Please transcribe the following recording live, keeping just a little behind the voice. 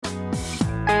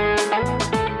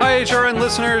HRN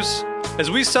listeners.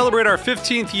 As we celebrate our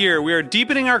 15th year, we are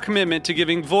deepening our commitment to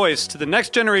giving voice to the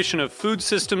next generation of food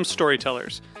systems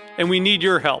storytellers, and we need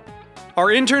your help. Our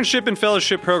internship and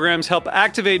fellowship programs help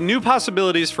activate new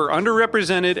possibilities for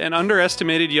underrepresented and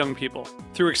underestimated young people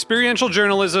through experiential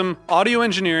journalism, audio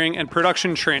engineering, and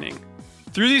production training.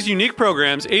 Through these unique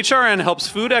programs, HRN helps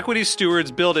food equity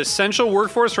stewards build essential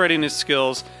workforce readiness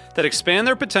skills that expand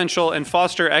their potential and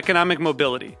foster economic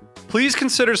mobility. Please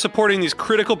consider supporting these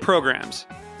critical programs.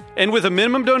 And with a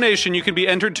minimum donation, you can be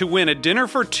entered to win a dinner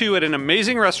for two at an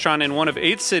amazing restaurant in one of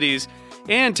 8 cities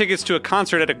and tickets to a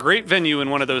concert at a great venue in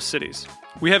one of those cities.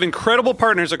 We have incredible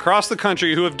partners across the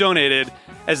country who have donated,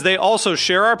 as they also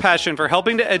share our passion for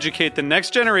helping to educate the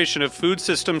next generation of food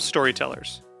systems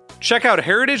storytellers. Check out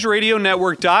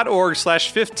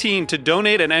heritageradionetwork.org/15 to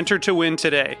donate and enter to win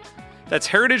today. That's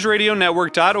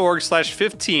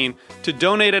heritageradionetwork.org/15 to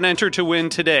donate and enter to win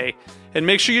today. And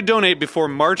make sure you donate before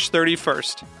March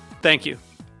 31st. Thank you.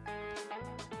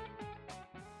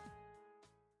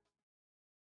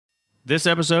 This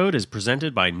episode is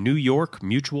presented by New York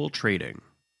Mutual Trading.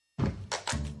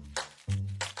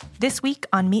 This week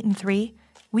on Meat and Three,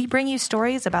 we bring you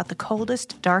stories about the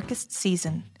coldest, darkest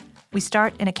season. We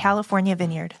start in a California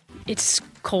vineyard. It's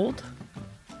cold,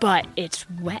 but it's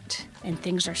wet, and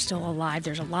things are still alive.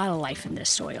 There's a lot of life in this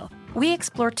soil. We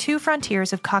explore 2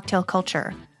 frontiers of cocktail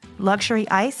culture, luxury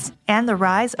ice and the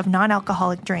rise of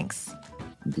non-alcoholic drinks.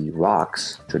 The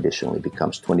rocks traditionally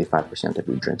becomes 25% of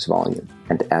your drink's volume,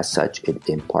 and as such, it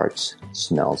imparts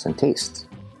smells and tastes.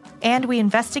 And we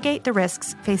investigate the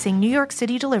risks facing New York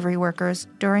City delivery workers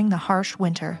during the harsh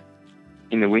winter.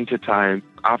 In the wintertime,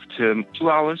 after 2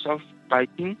 hours of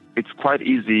biking, it's quite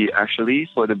easy actually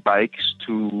for the bikes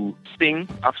to spin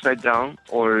upside down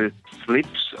or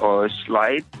slips or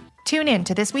slide. Tune in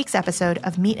to this week's episode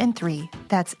of Meat and Three,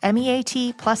 that's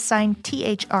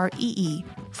MEAT+THREE,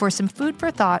 for some food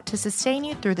for thought to sustain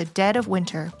you through the dead of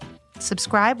winter.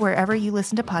 Subscribe wherever you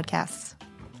listen to podcasts.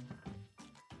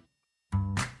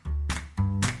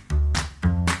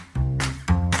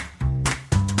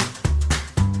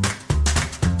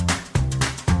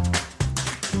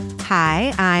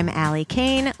 Hi, I'm Allie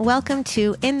Kane. Welcome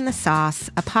to In the Sauce,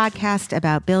 a podcast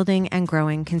about building and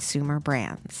growing consumer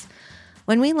brands.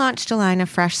 When we launched a line of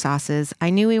fresh sauces,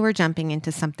 I knew we were jumping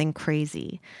into something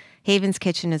crazy. Haven's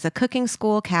Kitchen is a cooking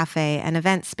school, cafe, and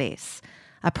event space.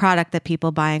 A product that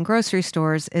people buy in grocery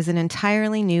stores is an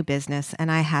entirely new business, and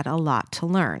I had a lot to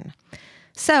learn.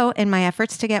 So, in my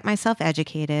efforts to get myself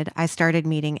educated, I started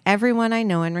meeting everyone I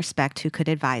know and respect who could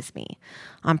advise me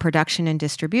on production and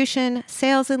distribution,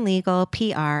 sales and legal,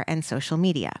 PR, and social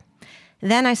media.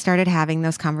 Then I started having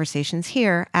those conversations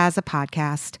here as a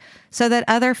podcast so that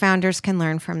other founders can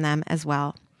learn from them as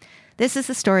well. This is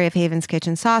the story of Haven's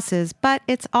Kitchen sauces, but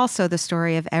it's also the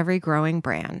story of every growing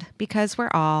brand because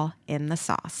we're all in the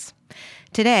sauce.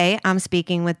 Today, I'm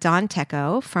speaking with Dawn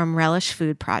Tecco from Relish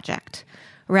Food Project.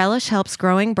 Relish helps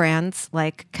growing brands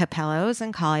like Capello's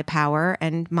and Cauliflower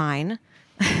and mine,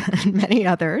 and many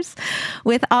others,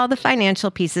 with all the financial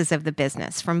pieces of the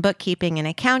business, from bookkeeping and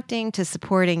accounting to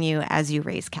supporting you as you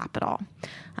raise capital.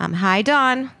 Hi,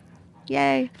 Dawn.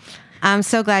 Yay. I'm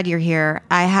so glad you're here.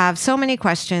 I have so many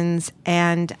questions,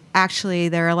 and actually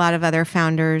there are a lot of other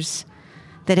founders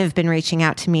that have been reaching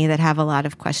out to me that have a lot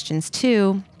of questions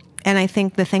too. And I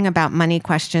think the thing about money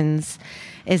questions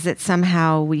is that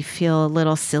somehow we feel a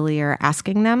little sillier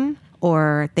asking them,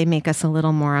 or they make us a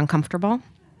little more uncomfortable.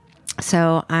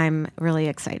 So I'm really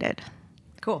excited.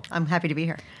 Cool. I'm happy to be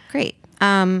here. Great.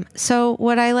 So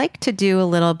what I like to do a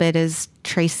little bit is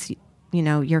trace,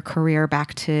 your career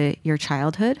back to your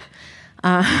childhood.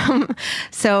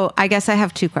 So I guess I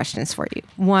have 2 questions for you.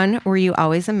 1, were you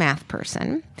always a math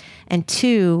person? And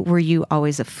 2, were you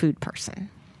always a food person?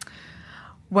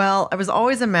 Well, I was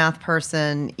always a math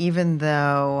person, even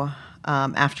though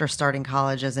after starting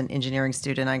college as an engineering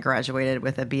student, I graduated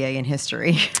with a BA in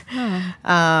history. But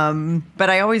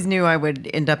I always knew I would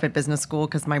end up at business school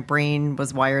because my brain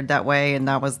was wired that way. And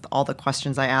that was all the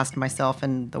questions I asked myself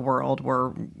and the world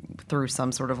were through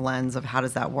some sort of lens of how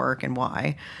does that work and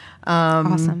why.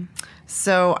 Awesome.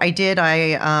 So I did.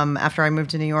 After I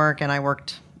moved to New York and I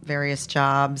worked various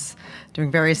jobs, doing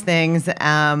various things.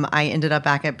 I ended up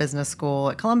back at business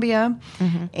school at Columbia,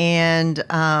 and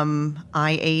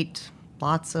I ate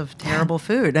lots of terrible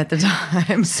food at the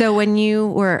time. So when you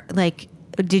were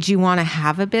did you want to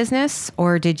have a business,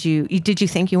 or did you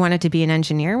think you wanted to be an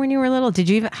engineer when you were little?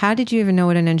 How did you even know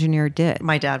what an engineer did?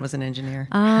 My dad was an engineer.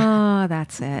 Oh,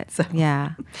 that's it.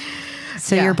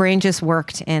 So your brain just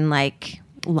worked in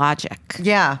logic.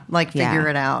 Yeah, like Yeah. figure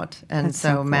it out. And That's so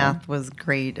so cool. math was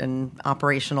great and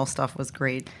operational stuff was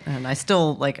great. And I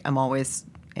still I'm always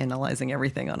analyzing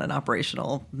everything on an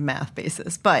operational math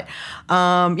basis. But so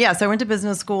I went to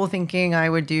business school thinking I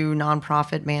would do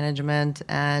nonprofit management,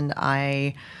 and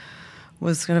I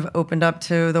was kind of opened up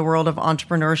to the world of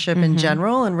entrepreneurship in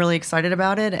general and really excited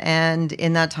about it. And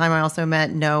in that time, I also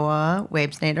met Noah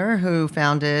Wabesnader, who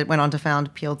went on to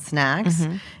found Peeled Snacks.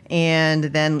 And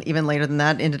then even later than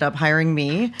that, ended up hiring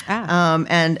me.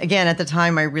 And again, at the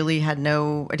time, I didn't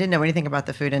know anything about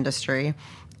the food industry.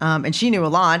 And she knew a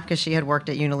lot because she had worked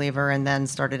at Unilever and then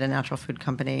started a natural food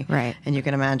company. Right. And you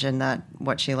can imagine that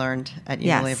what she learned at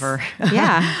Yes. Unilever.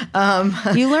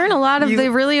 Yeah. You learn a lot of the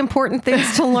really important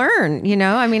things to learn, you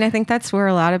know? I mean, I think that's where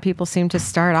a lot of people seem to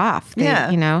start off.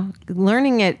 Yeah. You know,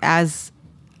 learning it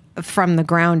from the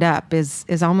ground up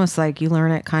is almost like you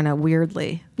learn it kind of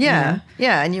weirdly. Yeah. You know?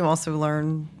 Yeah. And you also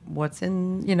learn what's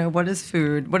in, what is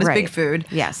food, what is Right. big food.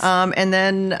 Yes. And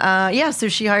then, so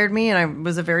she hired me, and I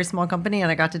was a very small company, and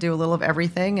I got to do a little of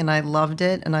everything, and I loved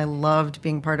it. And I loved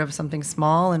being part of something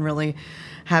small and really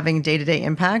having day-to-day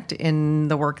impact in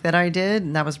the work that I did.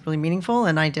 And that was really meaningful.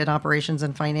 And I did operations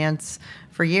and finance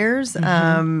for years.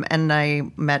 And I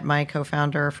met my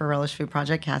co-founder for Relish Food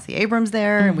Project, Cassie Abrams,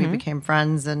 there, and we became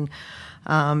friends and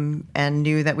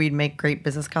knew that we'd make great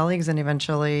business colleagues, and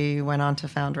eventually went on to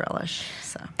found Relish.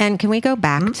 So. And can we go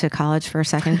back to college for a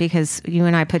second? Because you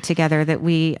and I put together that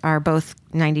we are both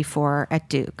 94 at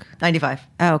Duke. 95.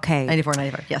 Oh, okay. 94,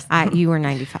 95, yes. You were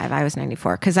 95. I was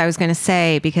 94. Because I was going to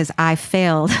say, because I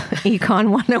failed Econ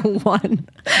 101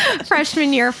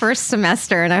 freshman year, first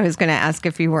semester, and I was going to ask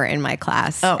if you were in my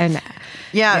class. Oh. And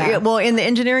Yeah, well, in the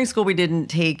engineering school, we didn't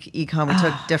take econ. We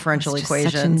took differential it's just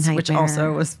such a equations, which nightmare.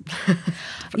 also was.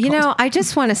 You know, I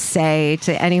just want to say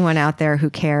to anyone out there who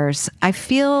cares, I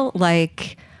feel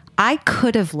like I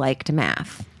could have liked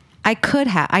math. I could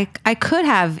have. I could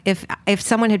have if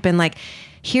someone had been like,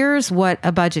 here's what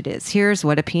a budget is. Here's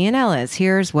what a P&L is.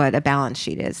 Here's what a balance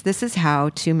sheet is. This is how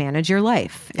to manage your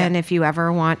life. Yeah. And if you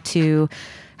ever want to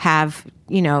have,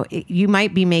 you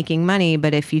might be making money,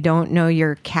 but if you don't know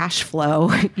your cash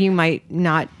flow, you might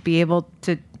not be able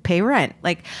to pay rent.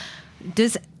 Like,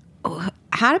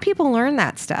 how do people learn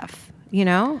that stuff?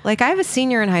 Like I have a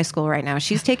senior in high school right now.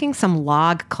 She's taking some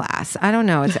log class. I don't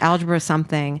know. It's algebra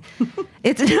something.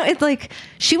 It's like,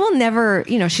 she will never,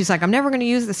 she's like, I'm never going to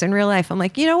use this in real life. I'm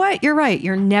like, you know what? You're right.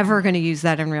 You're never going to use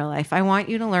that in real life. I want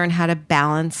you to learn how to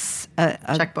balance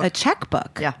a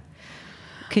checkbook. Yeah.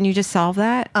 Can you just solve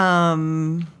that?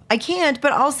 I can't,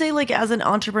 but I'll say, like, as an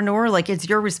entrepreneur, like, it's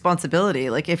your responsibility.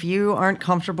 Like, if you aren't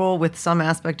comfortable with some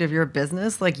aspect of your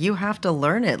business, like, you have to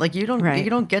learn it. Like, you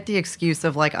don't get the excuse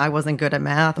of, like, I wasn't good at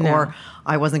math or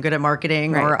I wasn't good at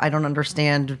marketing or I don't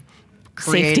understand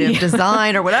creative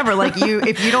design or whatever. Like,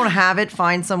 if you don't have it,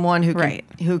 find someone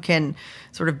who can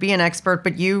sort of be an expert,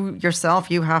 but you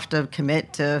yourself, you have to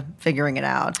commit to figuring it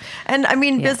out. And I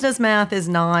mean, business math is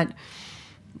not.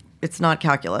 It's not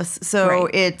calculus. So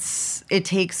it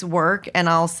takes work. And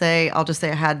I'll just say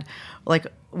I had like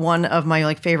one of my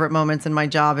like favorite moments in my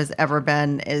job has ever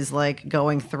been is like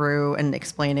going through and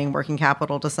explaining working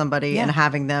capital to somebody and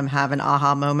having them have an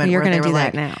aha moment. You're where going to they do were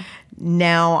that like,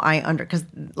 now. Now because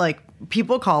like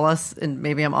people call us, and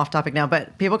maybe I'm off topic now,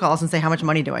 but people call us and say, how much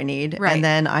money do I need? Right. And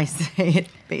then I say it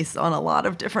based on a lot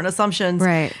of different assumptions.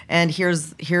 Right. And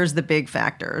here's the big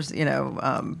factors,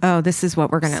 this is what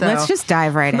we're going to, let's just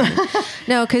dive right in.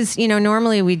 No, because,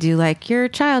 normally we do like your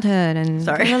childhood and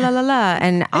la la la la.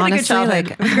 And honestly,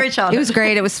 like, it was a great childhood. It was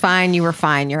great. It was fine. You were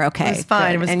fine. You're okay. It was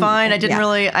fine. Good. It was And, fine. I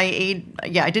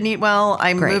didn't eat well.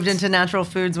 I moved into natural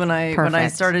foods when I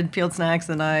started Peeled Snacks,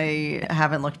 and I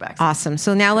haven't looked back since. Awesome.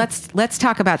 So now let's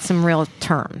talk about some real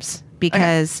terms,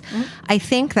 because I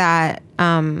think that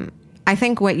I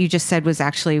think what you just said was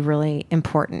actually really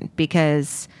important,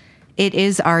 because it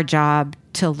is our job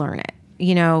to learn it.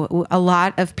 A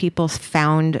lot of people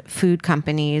found food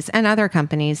companies and other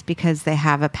companies because they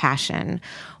have a passion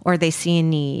or they see a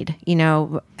need,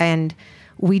 and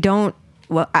we don't.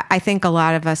 Well, I think a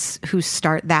lot of us who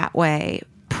start that way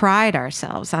pride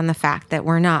ourselves on the fact that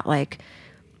we're not like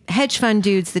hedge fund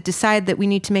dudes that decide that we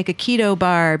need to make a keto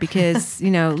bar because,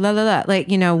 la la la. Like,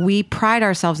 we pride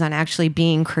ourselves on actually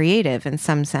being creative in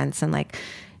some sense and like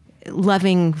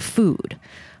loving food.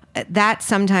 That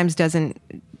sometimes doesn't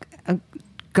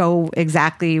go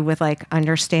exactly with like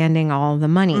understanding all the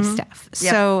money stuff.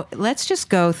 Yep. So let's just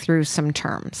go through some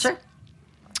terms. Sure.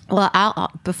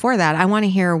 Well, before that, I want to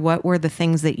hear what were the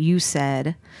things that you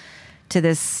said to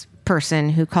this person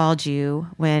who called you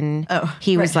when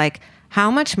he was like, how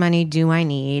much money do I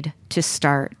need to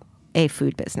start a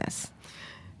food business?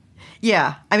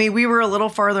 Yeah. I mean, we were a little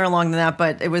farther along than that,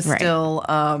 but it was still,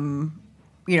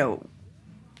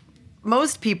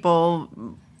 most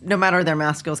people, no matter their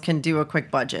math skills, can do a quick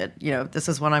budget. This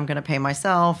is what I'm going to pay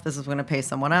myself. This is going to pay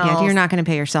someone else. Yeah, you're not going to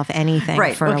pay yourself anything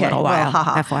for a little while.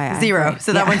 FYI. Zero. Right.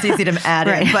 So that one's easy to add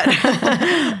in. But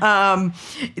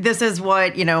this is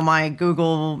what, my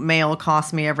Google Mail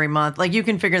costs me every month. Like, you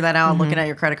can figure that out looking at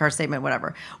your credit card statement,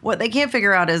 whatever. What they can't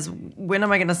figure out is, when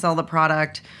am I going to sell the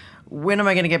product? When am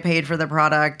I going to get paid for the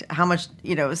product? How much,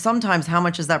 sometimes how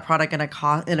much is that product going to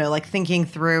cost? Like, thinking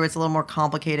through, it's a little more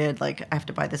complicated. Like, I have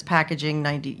to buy this packaging,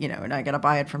 and I got to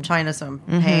buy it from China. So I'm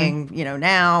paying,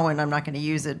 now, and I'm not going to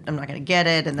use it. I'm not going to get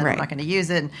it. And then I'm not going to use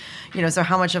it. And, so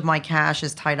how much of my cash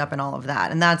is tied up in all of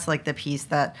that? And that's like the piece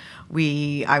that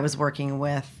I was working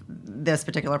with this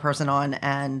particular person on.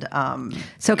 And,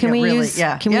 so can we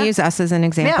use us as an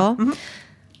example? Yeah.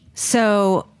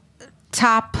 So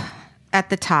at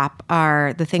the top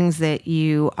are the things that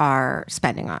you are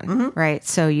spending on, right?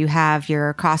 So you have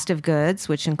your cost of goods,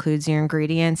 which includes your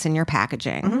ingredients and your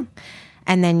packaging.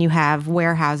 And then you have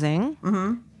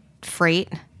warehousing, freight.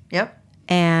 Yep.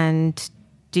 And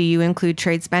do you include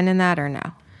trade spend in that or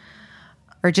no?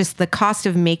 Or just the cost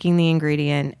of making the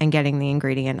ingredient and getting the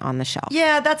ingredient on the shelf?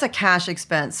 Yeah, that's a cash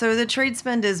expense. So the trade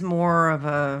spend is more of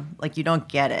a, like, you don't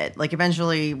get it. Like,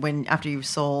 eventually, after you've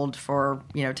sold for,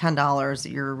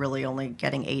 $10, you're really only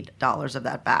getting $8 of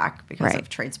that back because of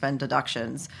trade spend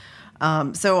deductions.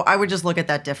 So I would just look at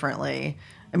that differently.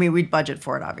 I mean, we'd budget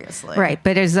for it, obviously. Right.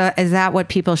 But is that what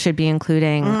people should be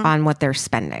including on what they're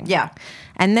spending? Yeah.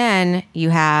 And then you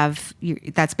have,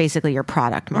 that's basically your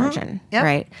product margin,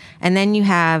 right? And then you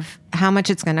have how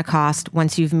much it's going to cost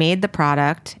once you've made the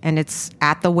product and it's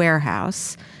at the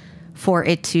warehouse for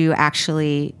it to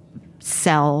actually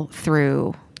sell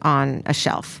through on a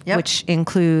shelf, which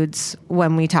includes,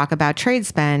 when we talk about trade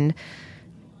spend,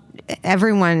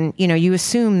 everyone, you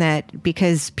assume that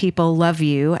because people love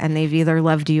you and they've either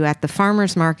loved you at the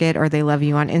farmer's market or they love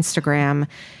you on Instagram,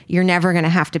 you're never going to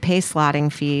have to pay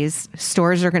slotting fees.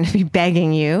 Stores are going to be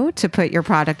begging you to put your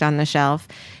product on the shelf.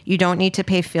 You don't need to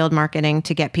pay field marketing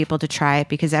to get people to try it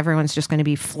because everyone's just going to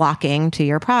be flocking to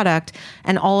your product.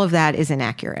 And all of that is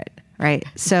inaccurate, right?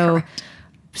 So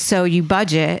you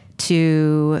budget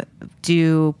to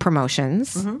do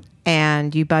promotions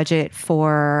and you budget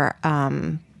for,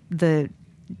 the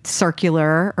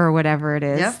circular or whatever it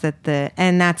is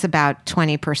and that's about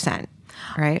 20%,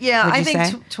 right? Yeah, I think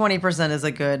 20% is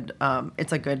a good,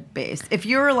 it's a good base. If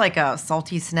you're like a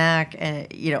salty snack,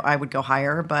 I would go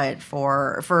higher, but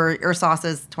for your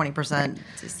sauces, 20%. Right.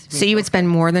 So you would spend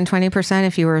more than 20%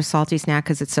 if you were a salty snack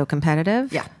because it's so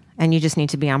competitive? Yeah. And you just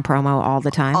need to be on promo all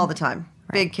the time? All the time.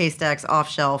 Right. Big K-Stacks, off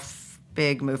shelf,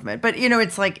 big movement. But,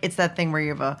 it's that thing where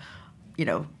you have a,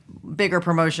 bigger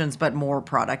promotions, but more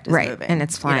product is moving. And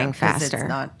it's flying faster. It's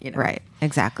not, Right,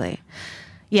 exactly.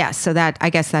 Yeah, so I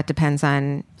guess that depends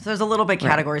on... So there's a little bit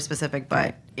category specific,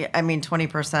 but I mean,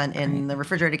 20% in the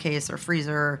refrigerated case or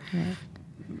freezer,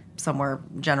 somewhere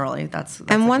generally, that's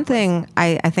and one thing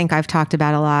I think I've talked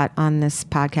about a lot on this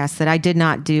podcast that I did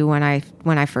not do when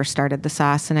I first started the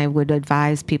sauce, and I would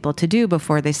advise people to do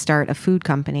before they start a food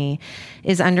company,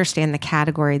 is understand the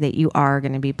category that you are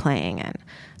going to be playing in.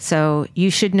 So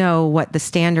you should know what the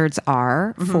standards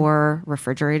are for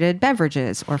refrigerated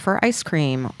beverages or for ice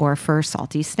cream or for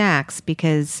salty snacks,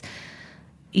 because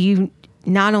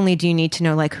not only do you need to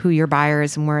know like who your buyer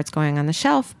is and where it's going on the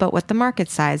shelf, but what the market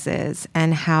size is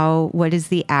and what is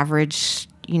the average,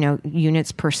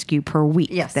 units per SKU per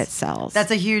week that sells. That's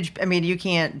a huge, you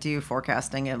can't do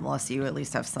forecasting unless you at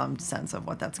least have some sense of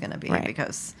what that's going to be. Right.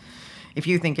 Because if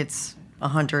you think it's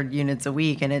 100 units a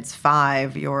week and it's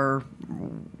 5, you're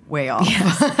way off.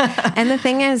 Yes. And the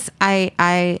thing is,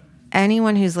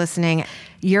 anyone who's listening,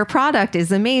 your product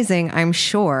is amazing, I'm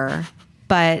sure,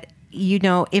 but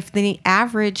if the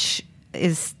average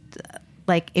is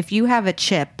like, if you have a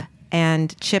chip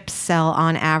and chips sell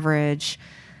on average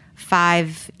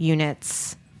 5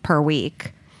 units per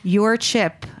week, your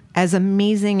chip, as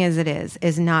amazing as it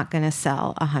is not going to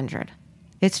sell 100.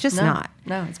 It's just not.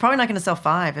 No, it's probably not going to sell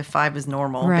 5 if 5 is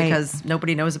normal because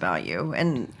nobody knows about you.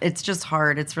 And it's just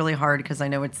hard. It's really hard because I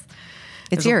know it's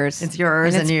yours. It's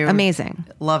yours and you amazing.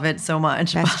 Love it so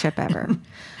much. Best chip ever.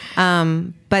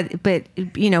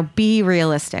 But be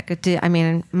realistic.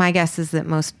 My guess is that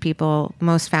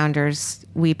most founders,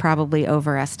 we probably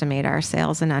overestimate our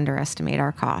sales and underestimate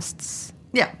our costs.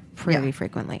 Yeah. Pretty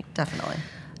frequently. Definitely.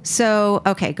 So,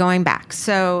 okay, going back.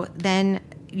 So then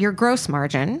your gross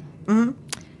margin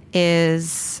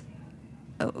is,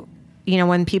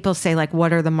 when people say like,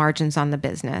 what are the margins on the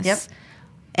business?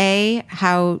 Yep.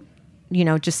 How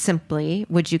just simply,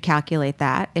 would you calculate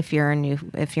that if you're a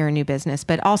new business?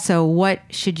 But also, what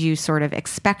should you sort of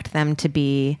expect them to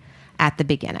be at the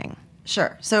beginning?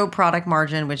 Sure. So product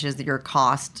margin, which is your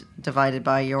cost divided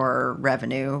by your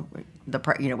revenue,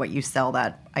 what you sell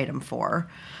that item for.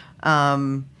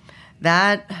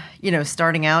 That,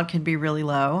 starting out can be really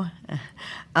low.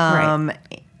 Right.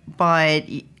 But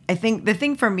I think the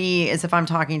thing for me is if I'm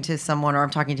talking to someone or I'm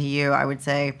talking to you, I would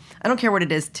say, I don't care what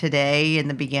it is today in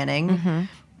the beginning,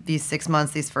 these 6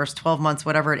 months, these first 12 months,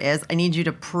 whatever it is, I need you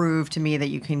to prove to me that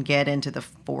you can get into the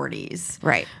 40s.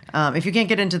 Right. If you can't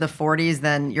get into the 40s,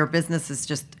 then your business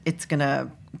is it's going to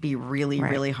be really,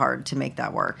 really hard to make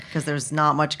that work because there's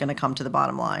not much going to come to the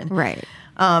bottom line. Right.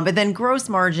 But then gross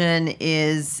margin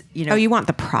is, Oh, you want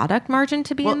the product margin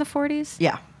to be in the 40s?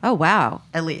 Yeah. Oh, wow.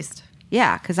 At least.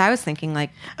 Yeah, because I was thinking high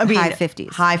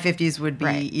 50s. High 50s would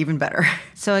be even better.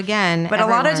 So again, but a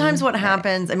lot of times what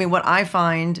happens, what I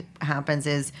find happens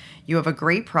is you have a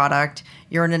great product,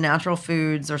 you're into natural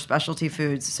foods or specialty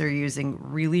foods, so you're using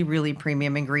really, really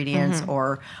premium ingredients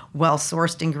or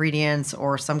well-sourced ingredients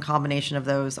or some combination of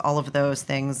those, all of those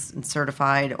things,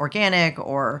 certified organic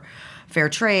or fair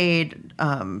trade,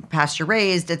 pasture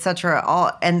raised, etc.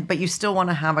 But you still want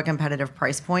to have a competitive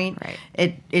price point. Right.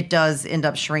 It does end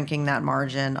up shrinking that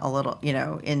margin a little,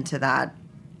 into that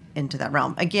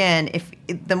realm. Again, if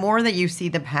the more that you see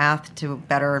the path to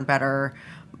better and better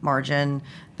margin,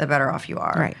 the better off you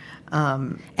are. Right.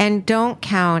 And don't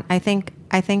count. I think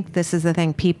this is the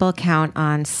thing. People count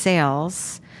on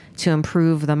sales to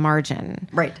improve the margin.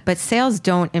 Right. But sales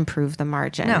don't improve the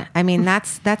margin. No.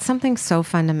 That's something so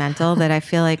fundamental that I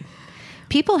feel like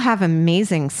people have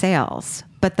amazing sales,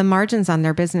 but the margins on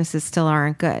their businesses still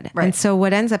aren't good. Right. And so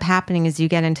what ends up happening is you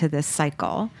get into this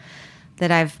cycle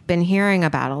that I've been hearing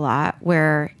about a lot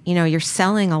where, you're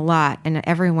selling a lot and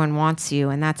everyone wants you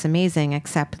and that's amazing,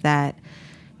 except that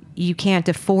you can't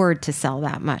afford to sell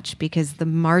that much because the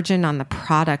margin on the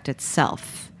product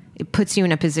itself, it puts you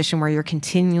in a position where you're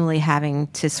continually having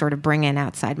to sort of bring in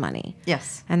outside money.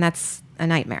 Yes. And that's a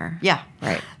nightmare. Yeah.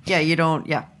 Right. Yeah, you don't,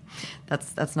 yeah.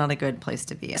 That's not a good place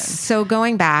to be in. So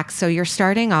going back, so you're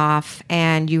starting off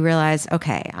and you realize,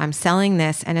 okay, I'm selling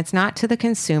this and it's not to the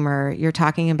consumer. You're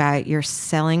talking about your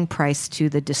selling price to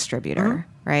the distributor,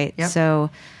 right? Yep. So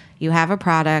you have a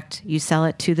product, you sell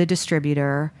it to the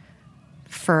distributor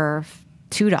for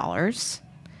 $2.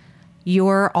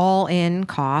 Your all-in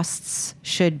costs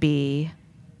should be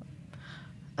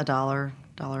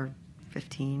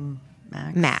 $1.15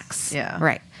 max. Max. Yeah.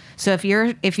 Right. So if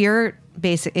you're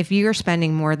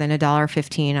spending more than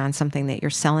 $1.15 on something that you're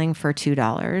selling for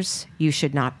 $2, you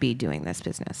should not be doing this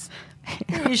business.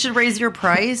 You should raise your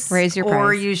price.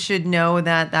 Or you should know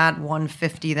that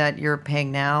 $150 that you're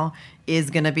paying now is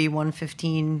going to be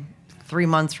 $115 3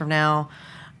 months from now.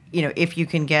 If you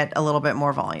can get a little bit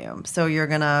more volume. So you're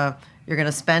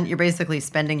basically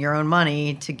spending your own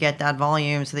money to get that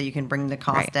volume so that you can bring the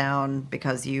cost down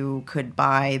because you could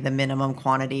buy the minimum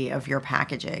quantity of your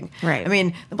packaging. Right.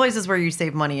 The places where you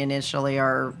save money initially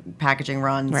are packaging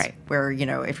runs. Right. Where,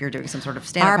 if you're doing some sort of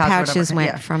standard Our pouch pouches or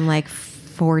whatever, went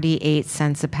from 48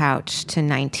 cents a pouch to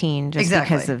 19 just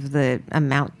because of the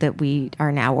amount that we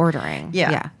are now ordering.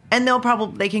 Yeah. And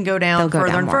they can go down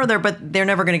further and further, but they're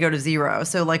never going to go to zero.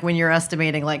 So when you're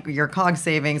estimating your COG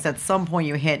savings, at some point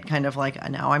you hit kind of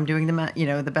now I'm doing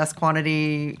the best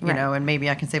quantity, and maybe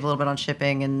I can save a little bit on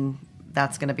shipping, and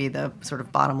that's going to be the sort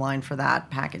of bottom line for that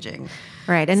packaging.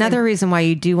 Right. Another reason why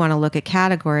you do want to look at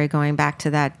category, going back to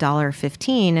that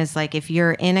 $1.15, is if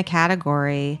you're in a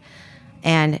category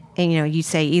and you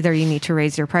say either you need to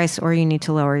raise your price or you need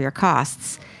to lower your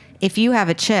costs. If you have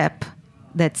a chip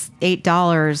that's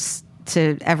 $8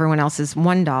 to everyone else's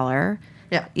 $1,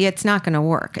 it's not going to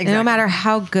work. Exactly. No matter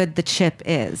how good the chip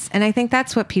is. And I think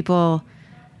that's what people,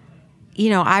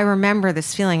 I remember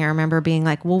this feeling. I remember being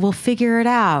like, well, we'll figure it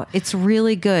out. It's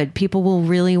really good. People will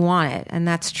really want it. And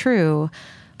that's true.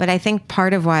 But I think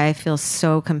part of why I feel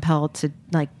so compelled to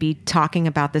be talking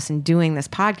about this and doing this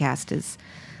podcast is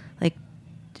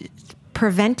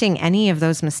preventing any of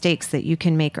those mistakes that you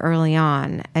can make early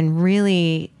on and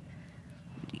really,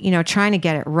 trying to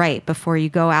get it right before you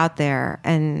go out there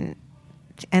and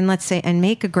let's say, and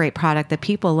make a great product that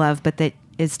people love, but that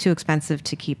is too expensive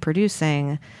to keep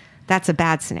producing. That's a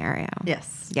bad scenario.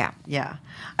 Yes. Yeah. Yeah.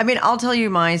 I'll tell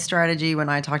you my strategy when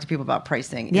I talk to people about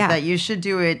pricing is that you should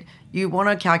do it. You want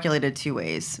to calculate it two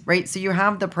ways, right? So you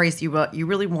have the price, you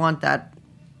really want that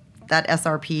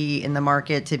SRP in the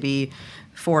market to be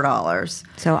 $4.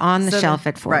 So on the shelf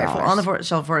at $4. Right, on the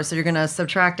shelf $4. So you're going to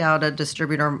subtract out a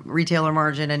retailer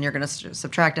margin, and you're going to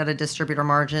subtract out a distributor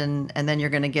margin, and then you're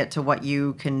going to get to what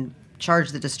you can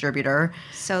charge the distributor.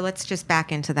 So let's just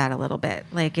back into that a little bit.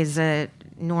 Like, is a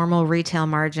normal retail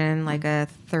margin like a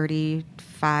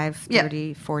 35,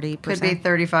 30, 40%? Could be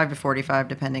 35 to 45,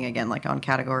 depending, again, like on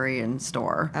category and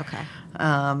store. Okay.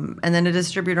 And then a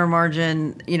distributor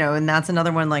margin, and that's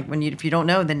another one, like if you don't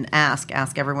know, then ask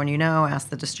everyone ask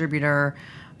the distributor.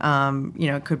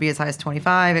 It could be as high as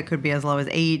 25. It could be as low as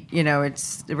 8.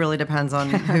 It really depends on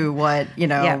who, what,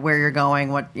 where you're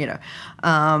going, what,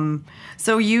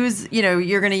 So use,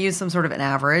 you're going to use some sort of an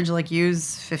average, like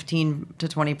use 15 to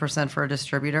 20% for a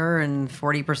distributor and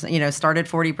 40%, start at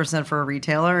 40% for a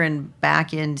retailer and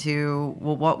back into,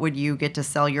 well, what would you get to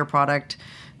sell your product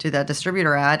to that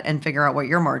distributor at, and figure out what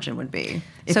your margin would be.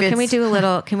 So can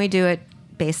we do it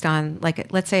based on,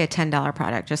 like, let's say a $10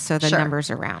 product, just so the numbers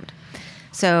are round.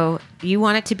 So you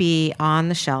want it to be on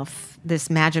the shelf, this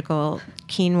magical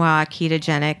quinoa,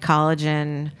 ketogenic,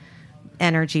 collagen,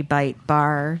 energy bite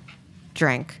bar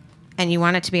drink, and you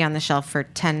want it to be on the shelf for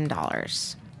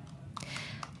 $10.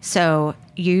 So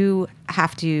you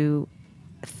have to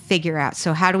figure out,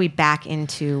 so how do we back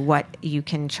into what you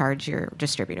can charge your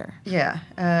distributor? Yeah,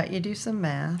 you do some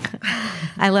math.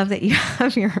 I love that you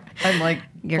have your calculator.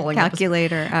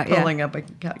 Pulling up a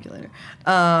calculator.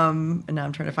 And now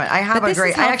I'm trying to find. I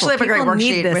actually have a great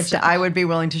worksheet which I would be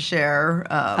willing to share.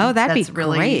 That'd be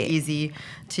really great. Easy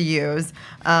to use.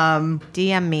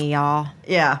 DM me, y'all.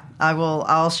 Yeah, I will.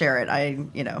 I'll share it.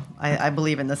 I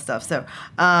believe in this stuff. So.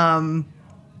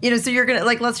 So you're gonna,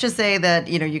 like, let's just say that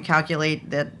you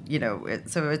calculate that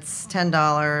so it's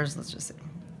 $10. Let's just say,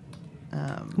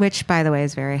 which, by the way,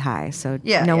 is very high. So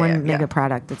no one make a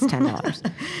product that's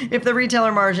 $10. If the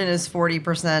retailer margin is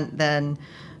 40%, then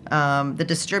the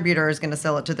distributor is going to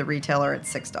sell it to the retailer at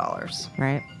 $6.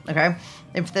 Right. Okay.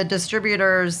 If the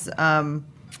distributor's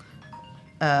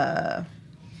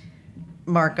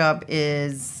markup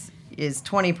is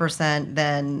 20%,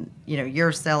 then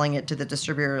you're selling it to the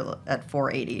distributor at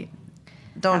 $4.80.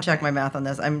 Don't check my math on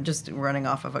this. I'm just running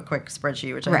off of a quick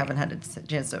spreadsheet, which I haven't had a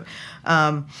chance to.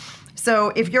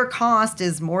 So if your cost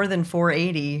is more than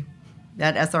 $4.80,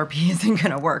 that SRP isn't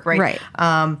going to work, right? Right.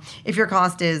 If your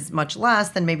cost is much less,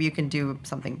 then maybe you can do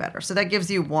something better. So that gives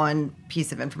you one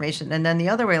piece of information. And then the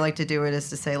other way I like to do it is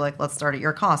to say, like, let's start at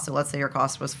your cost. So let's say your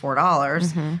cost was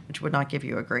 $4, which would not give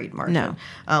you a great margin. No.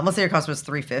 Let's say your cost was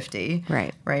 $3.50.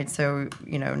 Right. Right. So,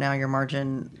 now your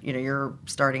margin, you're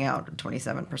starting out at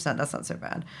 27%. That's not so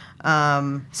bad.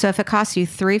 So if it costs you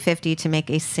 $3.50 to make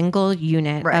a single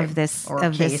unit of this or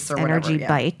of case this or energy whatever.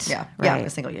 bite, yeah, right? A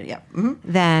single unit. Yeah. Mm-hmm.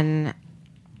 Then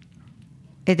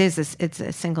it's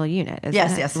a single unit, isn't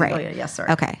it? Yes, single right. unit. Yes,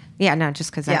 sorry. Okay. Yeah, no, just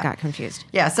because I got confused.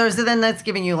 Yeah, so then that's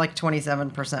giving you like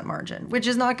 27% margin, which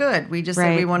is not good. We just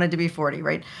said we wanted to be 40,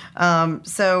 right?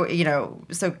 So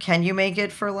can you make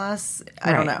it for less?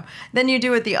 I don't know. Then you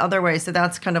do it the other way. So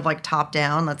that's kind of like top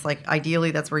down. That's like, ideally,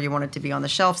 that's where you want it to be on the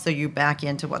shelf. So you back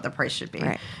into what the price should be.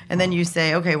 Right. And then you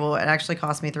say, okay, well, it actually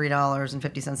cost me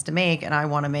 $3.50 to make, and I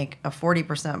want to make a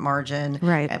 40% margin.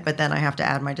 Right. But then I have to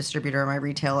add my distributor, my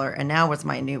retailer, and now what's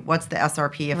the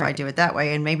SRP if I do it that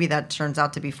way? And maybe that turns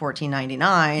out to be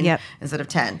 $14.99 instead of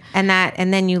 $10.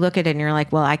 And then you look at it and you're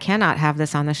like, well, I cannot have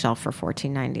this on the shelf for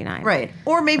 $14.99. Right.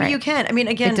 Or maybe you can. I mean,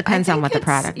 again, it depends on what the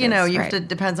product is.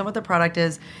 Depends on what the product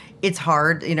is. It's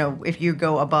hard, if you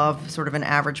go above sort of an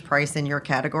average price in your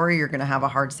category, you're going to have a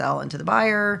hard sell into the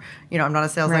buyer. I'm not a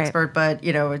sales expert, but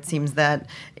it seems that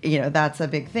that's a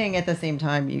big thing. At the same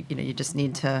time, you just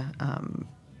need to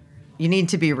you need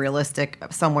to be realistic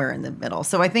somewhere in the middle.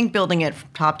 So I think building it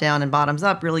top down and bottoms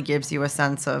up really gives you a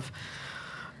sense of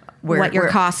what your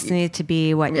costs need to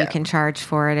be, what you can charge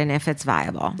for it, and if it's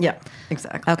viable. Yeah,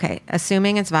 exactly. Okay,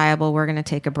 assuming it's viable, we're going to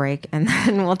take a break, and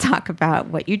then we'll talk about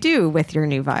what you do with your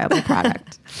new viable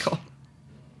product. Cool.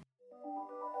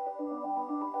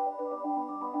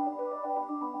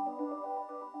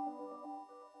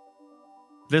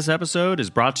 This episode is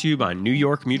brought to you by New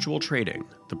York Mutual Trading,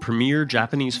 the premier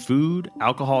Japanese food,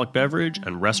 alcoholic beverage,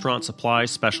 and restaurant supply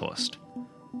specialist.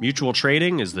 Mutual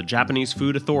Trading is the Japanese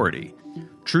food authority,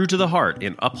 true to the heart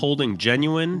in upholding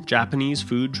genuine Japanese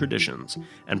food traditions,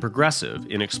 and progressive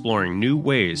in exploring new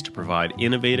ways to provide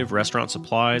innovative restaurant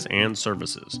supplies and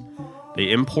services.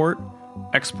 They import,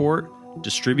 export,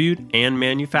 distribute, and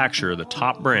manufacture the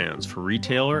top brands for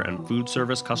retailer and food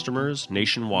service customers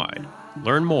nationwide.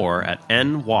 Learn more at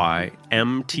nymtc.com.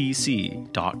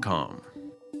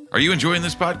 Are you enjoying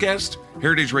this podcast?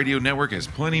 Heritage Radio Network has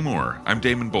plenty more. I'm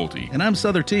Damon Bolte. And I'm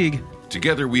Souther Teague.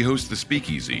 Together, we host The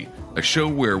Speakeasy, a show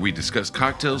where we discuss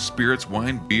cocktails, spirits,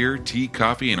 wine, beer, tea,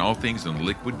 coffee, and all things in the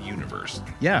liquid universe.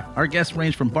 Yeah, our guests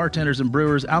range from bartenders and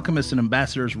brewers, alchemists and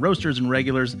ambassadors, roasters and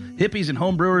regulars, hippies and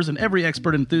home brewers, and every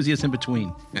expert enthusiast in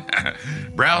between.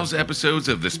 Browse episodes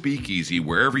of The Speakeasy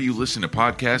wherever you listen to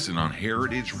podcasts and on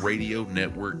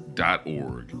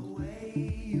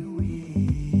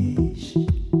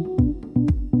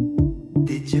heritageradionetwork.org.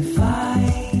 Did you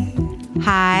find?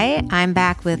 Hi, I'm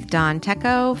back with Dawn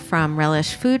Tecco from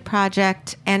Relish Food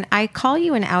Project, and I call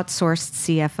you an outsourced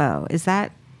CFO. Is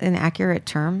that an accurate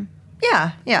term?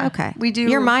 Yeah. Okay. We do.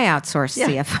 You're my outsourced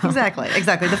CFO.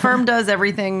 Exactly. The firm does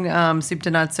everything soup to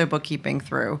nuts, so bookkeeping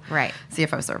through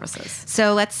CFO services.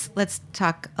 So let's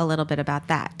talk a little bit about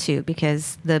that too,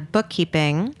 because the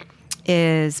bookkeeping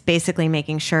is basically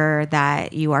making sure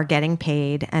that you are getting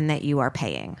paid and that you are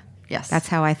paying. Yes. That's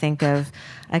how I think of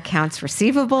accounts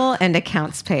receivable and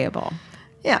accounts payable.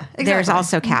 Yeah, exactly. There's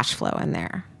also cash flow in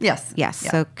there. Yes. Yeah.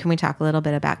 So can we talk a little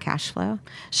bit about cash flow?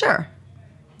 Sure.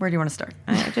 Where do you want to start?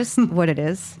 Just what it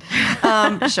is.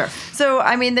 Sure. So,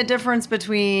 I mean, the difference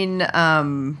between,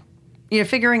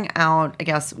 figuring out, I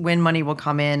guess, when money will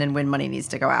come in and when money needs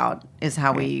to go out is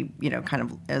how we, kind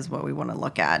of is what we want to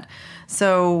look at.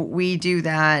 So we do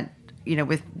that,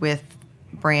 with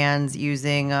brands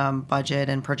using budget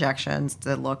and projections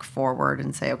to look forward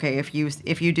and say, okay, if you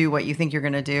do what you think you're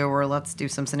going to do, or let's do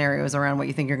some scenarios around what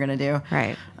you think you're going to do.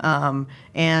 Right.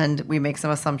 And we make some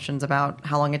assumptions about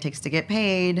how long it takes to get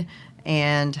paid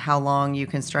and how long you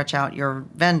can stretch out your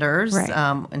vendors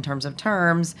in terms of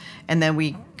terms. And then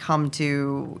we come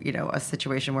to, a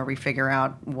situation where we figure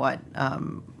out what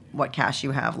cash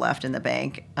you have left in the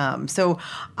bank. So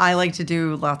I like to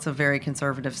do lots of very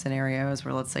conservative scenarios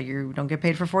where, let's say, you don't get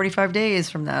paid for 45 days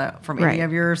from any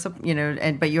of your,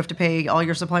 but you have to pay all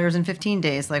your suppliers in 15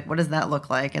 days. Like, what does that look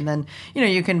like? And then,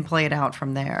 you can play it out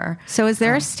from there. So is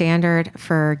there a standard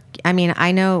for,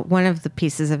 I know one of the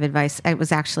pieces of advice, it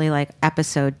was actually like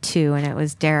episode 2, and it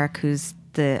was Derek, who's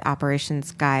the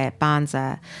operations guy at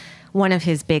Banza. One of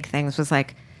his big things was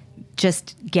like,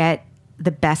 just get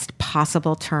the best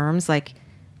possible terms, like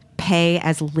pay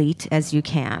as late as you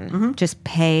can. Mm-hmm. Just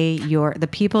pay the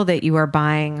people that you are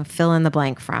buying fill in the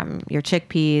blank from, your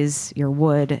chickpeas, your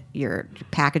wood, your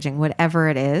packaging, whatever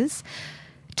it is.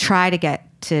 Try to get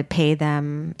to pay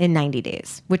them in 90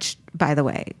 days, which, by the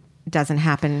way, doesn't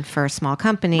happen for a small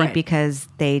company because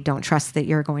they don't trust that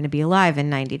you're going to be alive in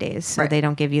 90 days. So they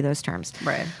don't give you those terms.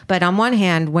 Right. But on one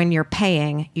hand, when you're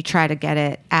paying, you try to get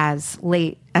it as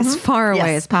late, as far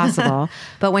away as possible.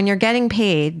 But when you're getting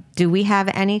paid, do we have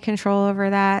any control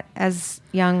over that as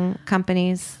young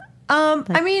companies?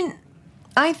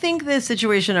 I think the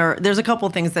situation there's a couple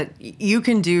things that you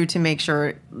can do to make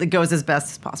sure it goes as best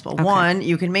as possible. Okay. One,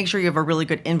 you can make sure you have a really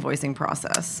good invoicing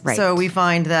process. Right. So we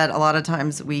find that a lot of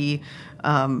times we,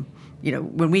 when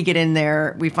we get in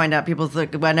there, we find out people's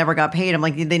like, well, I never got paid. I'm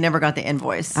like, they never got the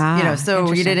invoice.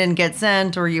 So you didn't get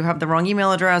sent, or you have the wrong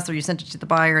email address, or you sent it to the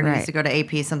buyer and it needs to go to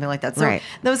AP, something like that. So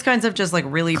those kinds of just like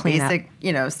really basic,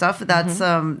 stuff. That's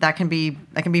that can be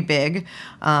big.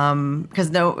 Because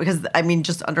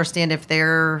just understand if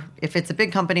it's a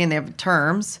big company and they have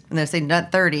terms and they say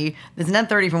net 30, it's net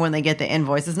 30 from when they get the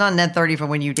invoice. It's not net 30 from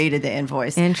when you dated the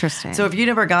invoice. Interesting. So if you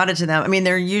never got it to them,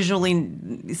 they're usually,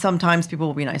 sometimes people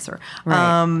will be nicer.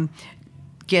 Right.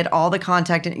 Get all the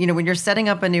contact. When you're setting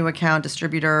up a new account,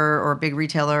 distributor or a big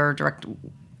retailer, direct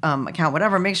account,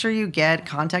 whatever, make sure you get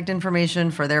contact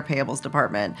information for their payables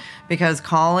department, because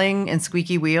calling and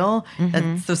squeaky wheel,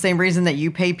 that's the same reason that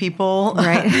you pay people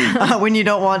when you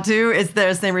don't want to. It's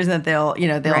the same reason that they'll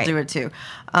do it too.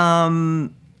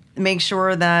 Make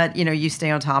sure that, you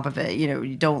stay on top of it.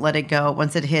 You don't let it go.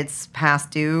 Once it hits past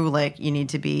due, you need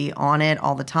to be on it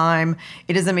all the time.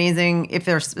 It is amazing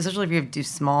especially if you do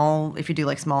small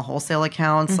wholesale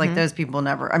accounts, like those people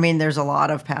never, there's a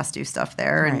lot of past due stuff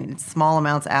there, and small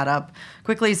amounts add up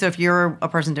quickly. So if you're a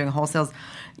person doing wholesales,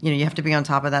 you have to be on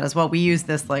top of that as well. We use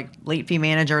this late fee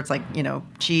manager. It's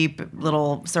cheap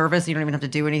little service. You don't even have to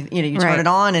do anything. You turn it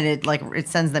on and it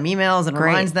sends them emails and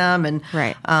reminds them. And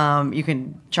you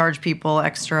can charge people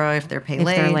extra if they're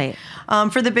late.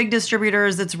 For the big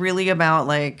distributors, it's really about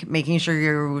making sure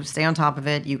you stay on top of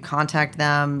it. You contact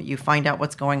them. You find out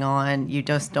what's going on. You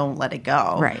just don't let it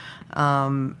go. Right.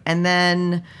 And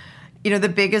then, the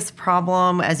biggest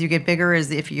problem as you get bigger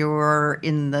is if you're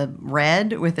in the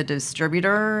red with a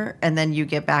distributor and then you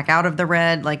get back out of the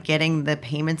red, getting the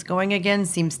payments going again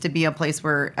seems to be a place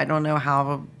where I don't know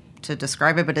how to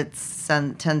describe it, but it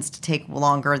tends to take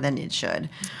longer than it should.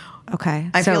 Okay.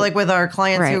 I So- feel like with our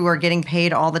clients Right. who are getting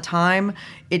paid all the time,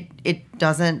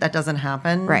 that doesn't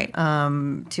happen Right.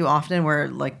 Too often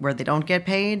where they don't get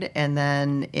paid, and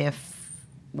then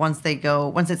once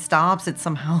it stops, it's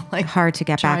somehow like hard to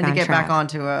get trying back to on get track. back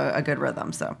onto a good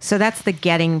rhythm. So that's the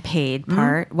getting paid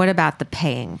part. What about the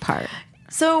paying part?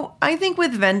 So I think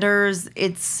with vendors,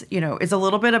 it's a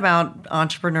little bit about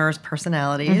entrepreneurs'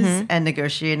 personalities and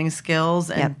negotiating skills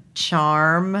and Yep.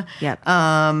 charm. Yep.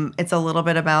 It's a little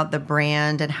bit about the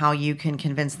brand and how you can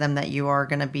convince them that you are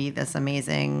going to be this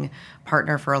amazing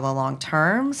partner for the long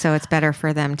term. So it's better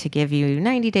for them to give you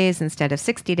 90 days instead of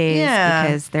 60 days Yeah.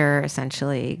 because they're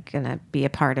essentially going to be a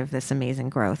part of this amazing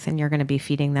growth, and you're going to be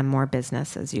feeding them more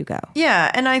business as you go.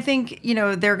 Yeah, and I think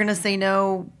they're going to say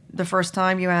no the first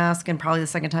time you ask, and probably the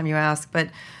second time you ask, but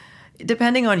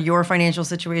depending on your financial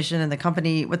situation and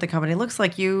what the company looks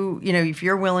like, if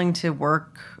you're willing to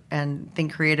work and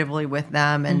think creatively with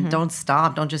them and don't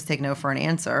just take no for an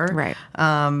answer. Right.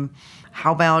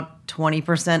 How about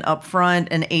 20% upfront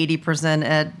and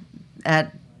 80%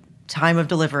 at time of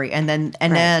delivery? And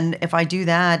then if I do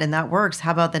that and that works,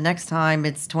 how about the next time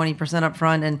it's 20%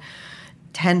 upfront and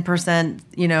 10%,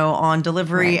 on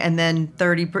delivery, Right. and then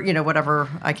 30, whatever,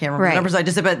 I can't remember Right. the numbers I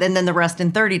just said, but and then the rest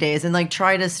in 30 days, and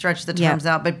try to stretch the terms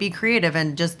out, but be creative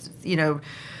and just,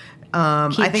 I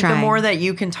think trying. the more that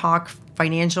you can talk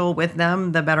financial with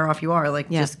them, the better off you are.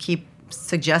 Yeah. Just keep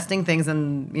suggesting things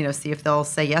and, see if they'll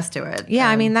say yes to it. Yeah,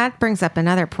 I mean, that brings up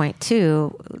another point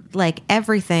too. Like,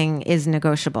 everything is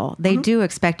negotiable. They do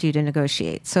expect you to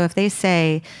negotiate. So if they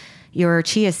say your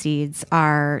chia seeds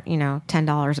are,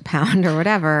 $10 a pound or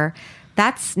whatever,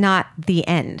 that's not the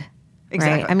end.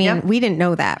 Exactly. Right? I mean, Yep. we didn't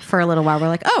know that for a little while. We're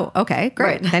like, oh, okay,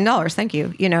 great. Right. $10. Thank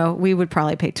you. We would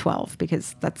probably pay 12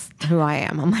 because that's who I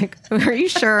am. I'm like, are you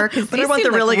sure? Because But I want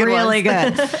the really good really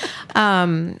ones.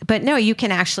 good. But no, you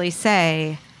can actually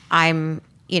say, I'm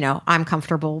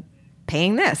comfortable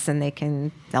paying this,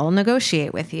 and they'll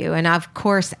negotiate with you. And of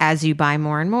course, as you buy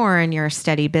more and more and you're a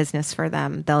steady business for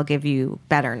them, they'll give you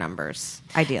better numbers,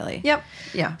 ideally. Yep.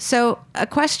 Yeah. So a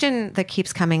question that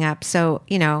keeps coming up. So,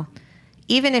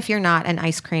 even if you're not an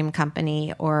ice cream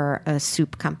company or a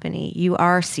soup company, you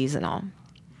are seasonal,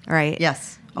 right?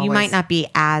 Yes. You always. might not be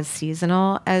as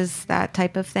seasonal as that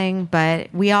type of thing, but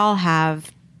we all have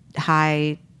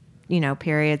high,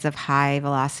 periods of high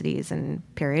velocities and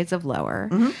periods of lower.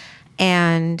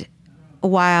 And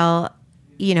while,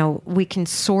 we can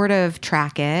sort of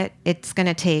track it, it's going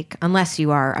to take, unless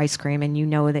you are ice cream and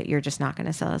that you're just not going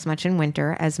to sell as much in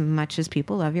winter as much as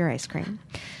people love your ice cream.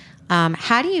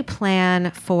 How do you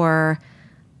plan for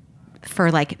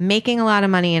like making a lot of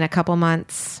money in a couple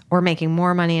months or making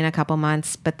more money in a couple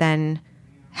months, but then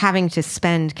having to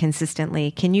spend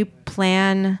consistently? Can you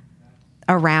plan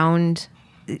around,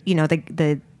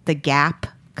 the gap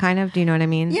kind of? Do you know what I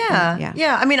mean? Yeah.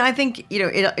 I mean, I think,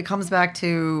 it comes back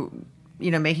to,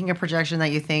 making a projection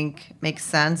that you think makes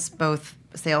sense, both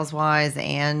sales wise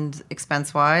and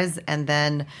expense wise. And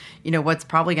then, what's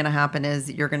probably going to happen is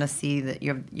you're going to see that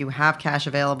you have cash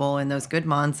available in those good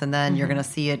months. And then you're going to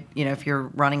see it, if you're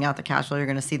running out the cash flow, you're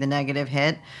going to see the negative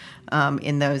hit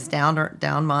in those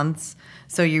down months.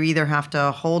 So you either have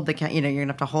to hold you're going to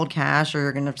have to hold cash, or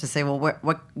you're going to have to say, well,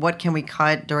 what can we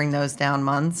cut during those down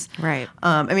months? Right.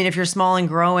 I mean, if you're small and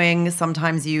growing,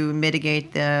 sometimes you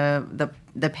mitigate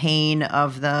the pain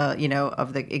of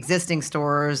the existing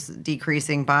stores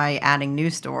decreasing by adding new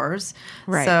stores.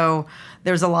 Right. So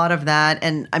there's a lot of that.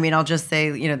 And I mean, I'll just say,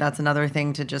 that's another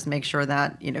thing to just make sure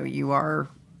that, you are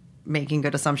making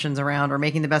good assumptions around, or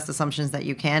making the best assumptions that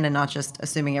you can, and not just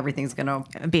assuming everything's going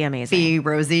to be amazing, be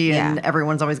rosy, and Yeah.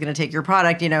 everyone's always going to take your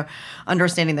product,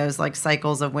 understanding those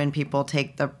cycles of when people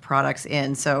take the products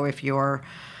in. So if you're,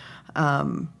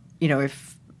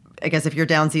 if your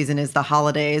down season is the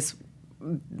holidays,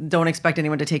 don't expect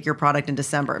anyone to take your product in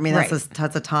December. I mean,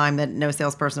 that's a time that no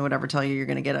salesperson would ever tell you you're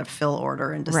going to get a fill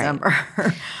order in December.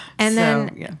 Right. And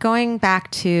then going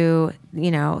back to,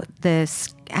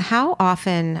 this, how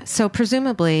often, so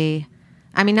presumably,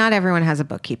 I mean, not everyone has a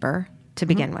bookkeeper to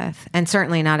begin with, and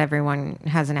certainly not everyone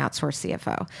has an outsourced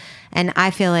CFO. And I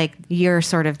feel like you're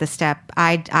sort of the step,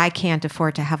 I can't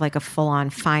afford to have like a full-on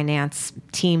finance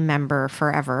team member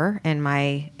forever in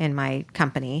my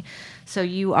company. So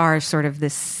you are sort of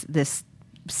this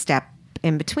step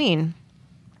in between,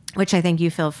 which I think you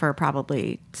fill for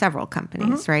probably several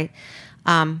companies, right?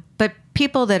 But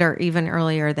people that are even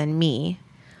earlier than me,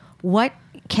 what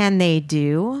can they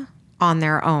do on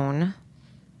their own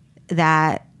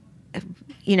that,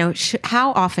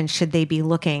 how often should they be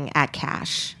looking at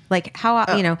cash? Like how,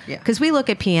 because we look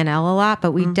at P&L a lot,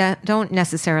 but we don't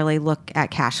necessarily look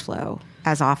at cash flow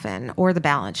as often, or the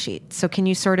balance sheet. So can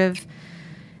you sort of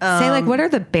say, like, what are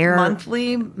the bare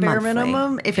monthly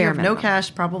minimum? If you have no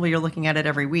cash, probably you're looking at it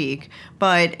every week.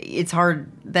 But it's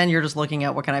hard. Then you're just looking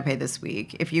at what can I pay this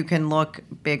week. If you can look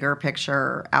bigger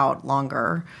picture out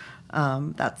longer,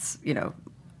 that's,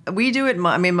 we do it.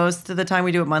 I mean, most of the time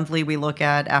we do it monthly. We look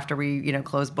at after we,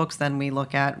 close books. Then we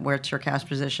look at where's your cash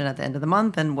position at the end of the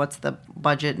month and what's the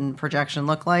budget and projection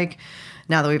look like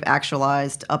now that we've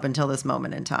actualized up until this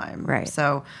moment in time. Right.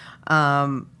 So,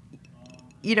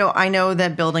 I know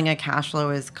that building a cash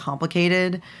flow is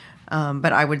complicated,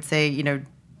 but I would say,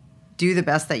 do the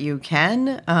best that you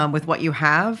can with what you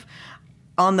have.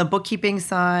 On the bookkeeping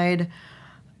side,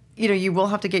 you will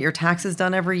have to get your taxes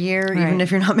done every year, even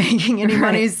if you're not making any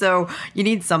money. So you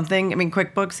need something. I mean,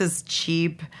 QuickBooks is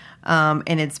cheap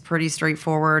and it's pretty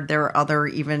straightforward. There are other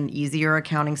even easier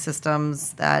accounting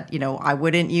systems that, I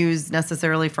wouldn't use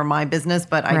necessarily for my business,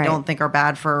 but I don't think are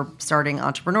bad for starting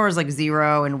entrepreneurs, like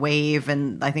Xero and Wave.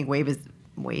 And I think Wave,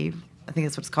 I think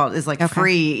that's what it's called, is like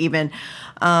free even.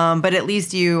 But at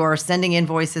least you are sending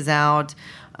invoices out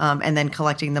and then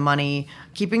collecting the money.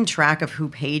 Keeping track of who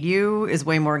paid you is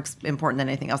way more important than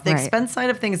anything else. The expense side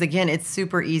of things, again, it's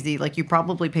super easy. Like you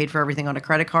probably paid for everything on a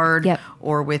credit card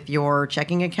or with your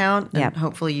checking account. And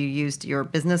hopefully you used your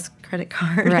business credit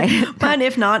card. Right. But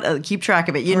if not, keep track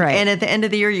of it. And at the end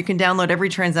of the year, you can download every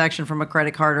transaction from a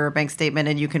credit card or a bank statement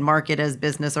and you can mark it as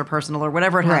business or personal or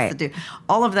whatever it has to do.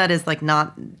 All of that is like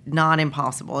not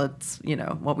impossible. It's,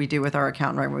 what we do with our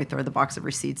accountant, right? When we throw the box of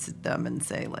receipts at them and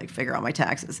say, like, figure out my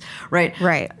taxes. Right.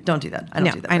 Don't do that. I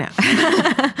don't do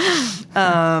that.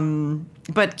 I know.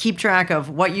 But keep track of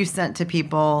what you sent to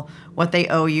people, what they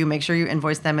owe you. Make sure you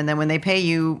invoice them, and then when they pay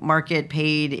you, mark it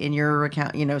paid in your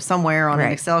account. Somewhere on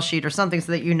an Excel sheet or something,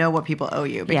 so that you know what people owe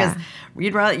you. Because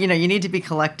you'd rather, you need to be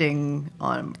collecting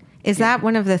on. Is that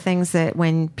one of the things that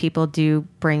when people do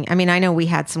bring? I mean, I know we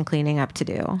had some cleaning up to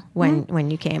do when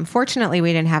you came. Fortunately,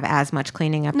 we didn't have as much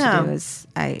cleaning up to do as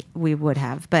we would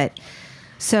have, but.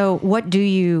 So what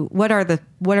are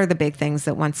the big things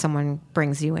that once someone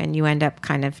brings you in, you end up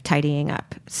kind of tidying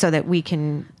up so that we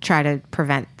can try to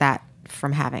prevent that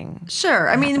from having?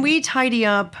 Sure. I mean, we tidy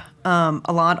up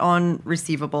a lot on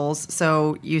receivables.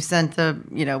 So you sent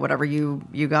whatever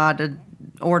you got an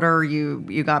order,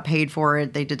 you got paid for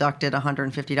it. They deducted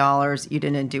 $150. You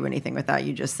didn't do anything with that.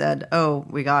 You just said, oh,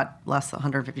 we got less than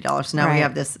 $150. So now we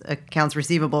have this accounts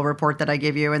receivable report that I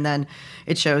give you, and then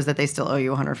it shows that they still owe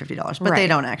you $150, but they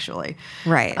don't actually.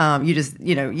 Right. You just,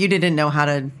 you didn't know how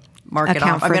to mark it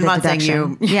off. I mean, I'm not saying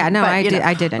you. Yeah, no, I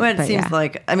didn't. But it seems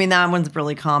like, I mean, that one's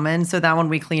really common. So that one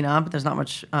we clean up. There's not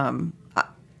much.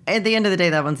 At the end of the day,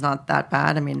 that one's not that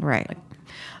bad. I mean,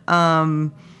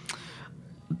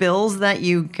 bills that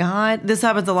you got. This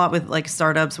happens a lot with like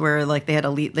startups where like they have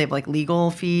like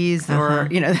legal fees or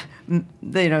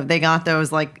they got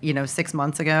those like 6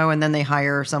 months ago, and then they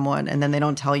hire someone and then they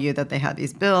don't tell you that they had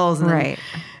these bills, and then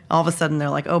all of a sudden they're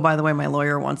like, oh, by the way, my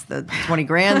lawyer wants the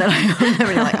 $20,000 that I owe them. And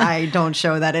you're like, I don't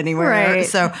show that anywhere. Right.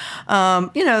 So,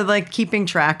 like keeping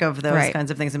track of those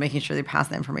kinds of things and making sure they pass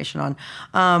the information on.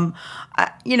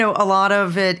 A lot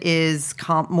of it is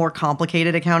more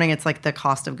complicated accounting. It's like the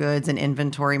cost of goods and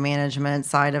inventory management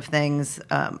side of things.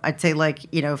 I'd say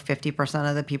 50%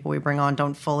 of the people we bring on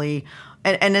don't fully,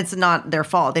 and it's not their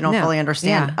fault. They don't fully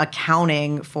understand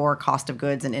accounting for cost of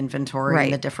goods and inventory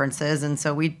and the differences. And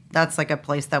so that's like a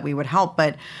place that we would help.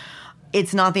 But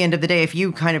it's not the end of the day. If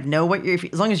you kind of know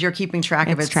as long as you're keeping track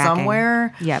of it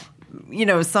somewhere,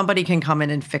 somebody can come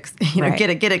in and fix,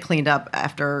 get it cleaned up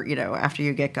after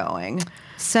you get going.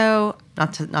 So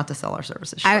not to sell our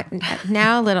services. I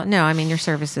mean, your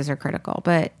services are critical,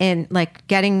 but in like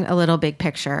getting a little big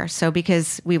picture. So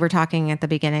because we were talking at the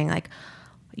beginning, like,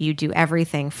 you do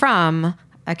everything from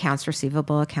accounts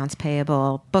receivable, accounts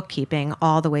payable, bookkeeping,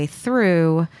 all the way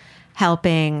through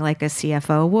helping, like a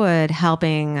CFO would,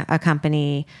 helping a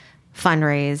company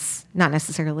fundraise, not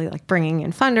necessarily like bringing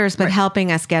in funders, but helping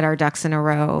us get our ducks in a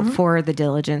row for the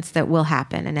diligence that will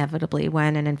happen inevitably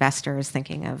when an investor is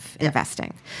thinking of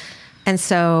investing. And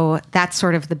so that's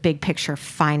sort of the big picture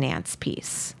finance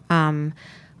piece. And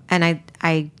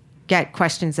I get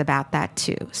questions about that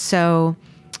too. So,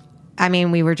 I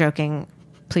mean, we were joking,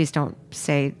 please don't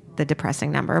say the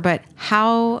depressing number, but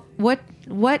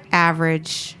what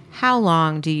average, how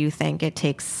long do you think it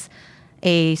takes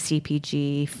a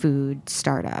CPG food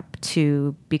startup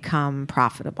to become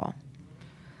profitable?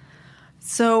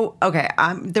 So, okay,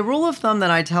 the rule of thumb that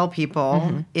I tell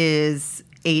people is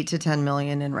 8 to 10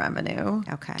 million in revenue,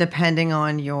 depending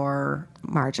on your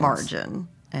margin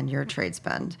and your trade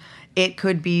spend. It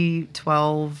could be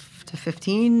 12 to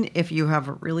 15 if you have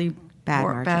a really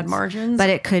bad margins. But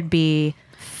it could be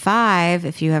 5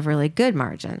 if you have really good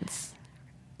margins.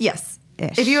 Yes.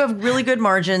 Ish. If you have really good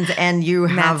margins and you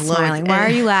have low smiling. Why are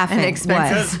you laughing? and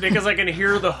expenses. Because I can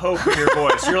hear the hope in your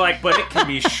voice. You're like, but it can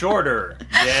be shorter.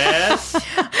 Yes.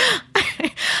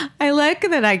 I like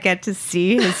that I get to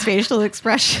see his facial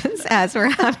expressions as we're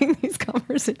having these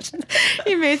conversations.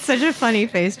 He made such a funny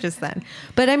face just then.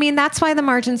 But I mean, that's why the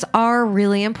margins are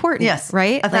really important. Yes.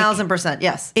 Right? 1,000%.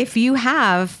 Yes. If you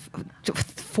have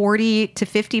 40 to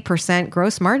 50%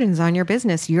 gross margins on your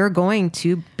business, you're going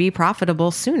to be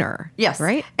profitable sooner. Yes.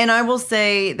 Right. And I will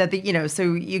say that so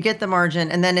you get the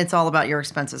margin and then it's all about your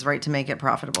expenses, right? To make it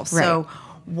profitable. So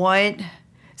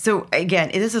So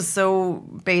again, this is so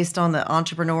based on the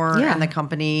entrepreneur and the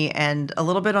company and a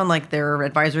little bit on like their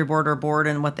advisory board or board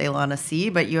and what they want to see.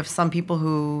 But you have some people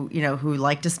who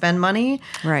like to spend money.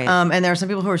 Right. And there are some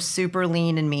people who are super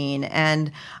lean and mean.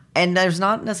 And there's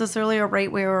not necessarily a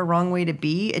right way or a wrong way to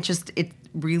be. It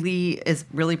really is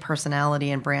really personality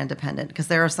and brand dependent because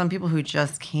there are some people who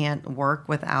just can't work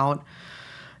without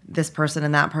this person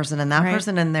and that person and that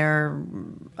person, and there are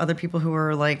other people who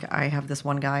are like, I have this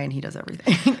one guy and he does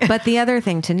everything. But the other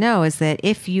thing to know is that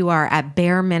if you are at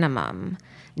bare minimum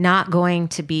not going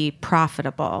to be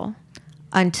profitable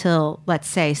until, let's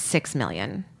say, 6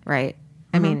 million, right?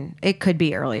 I mean, it could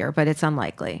be earlier, but it's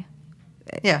unlikely.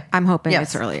 Yeah. I'm hoping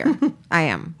it's earlier. I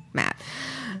am, Matt.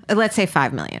 Let's say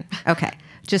 5 million. Okay.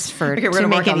 Just to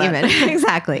make it even.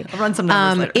 Exactly. I'll run some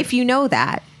numbers later. If you know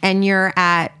that and you're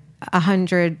at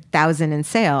 100,000 in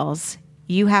sales,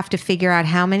 you have to figure out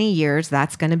how many years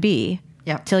that's going to be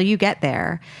till you get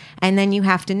there. And then you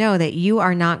have to know that you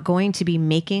are not going to be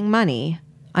making money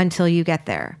until you get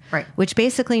there. Right. Which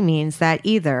basically means that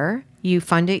either you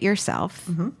fund it yourself,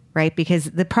 right? Because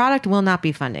the product will not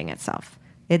be funding itself.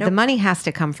 The money has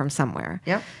to come from somewhere.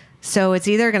 Yep. So it's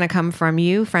either going to come from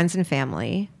you, friends and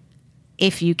family.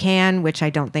 If you can, which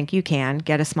I don't think you can,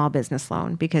 get a small business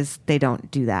loan because they don't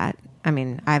do that. I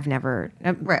mean, I've never...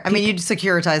 Right. I mean, you'd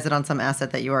securitize it on some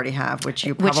asset that you already have, which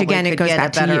you probably again, could it goes get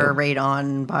back a better to rate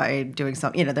on by doing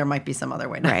some... there might be some other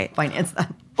way to finance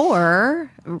that.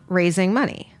 Or raising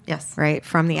money. Yes. Right?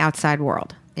 From the outside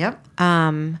world. Yep.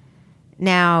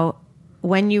 Now,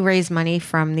 when you raise money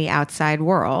from the outside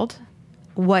world,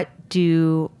 what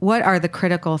are the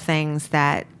critical things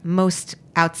that most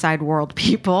outside world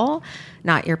people,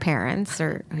 not your parents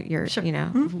or your,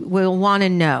 will want to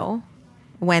know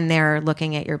when they're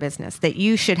looking at your business that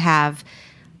you should have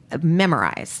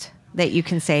memorized, that you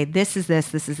can say, this is this,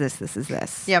 this is this, this is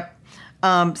this. Yep.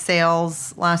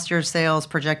 Sales, last year's sales,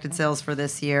 projected sales for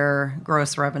this year,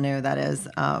 gross revenue, that is,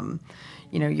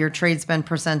 your trade spend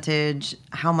percentage,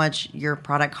 how much your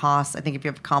product costs. I think if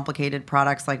you have complicated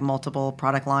products like multiple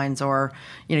product lines, or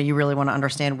you really want to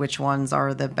understand which ones are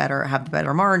have the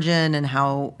better margin, and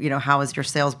how is your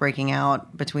sales breaking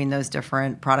out between those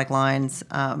different product lines.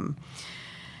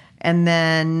 And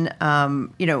then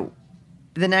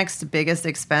the next biggest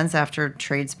expense after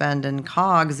trade spend and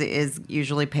COGS is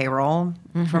usually payroll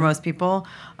for most people,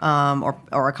 or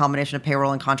a combination of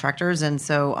payroll and contractors. And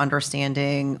so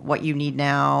understanding what you need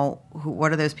now,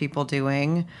 what are those people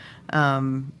doing?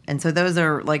 And so those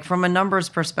are like, from a numbers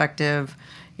perspective,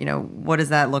 what does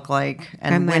that look like?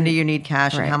 And when do you need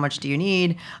cash and how much do you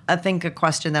need? I think a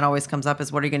question that always comes up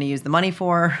is, what are you going to use the money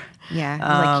for? Yeah,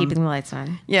 like keeping the lights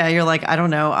on. Yeah, you're like, I don't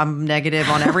know, I'm negative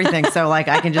on everything, so like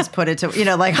I can just put it to,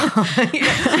 like,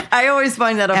 I always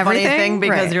find that a funny thing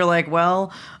because you're like,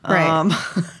 well,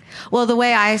 Well, the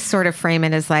way I sort of frame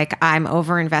it is like, I'm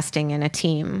over investing in a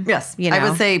team. Yes. I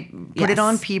would say put it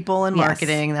on people and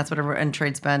marketing. That's what and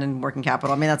trade spend and working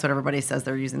capital. I mean, that's what everybody says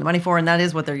they're using the money for. And that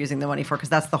is what they're using the money for, because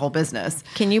that's the whole business.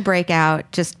 Can you break out,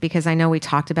 just because I know we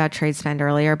talked about trade spend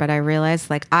earlier, but I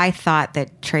realized I thought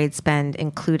that trade spend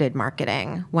included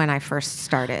marketing when I first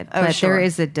started. Oh, but sure. there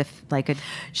is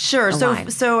Sure. a line.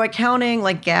 So accounting,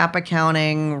 like GAAP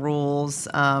accounting rules,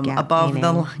 above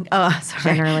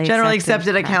generally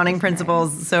accepted accounting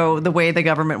principles. So the way the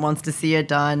government wants to see it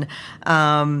done,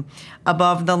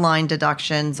 above the line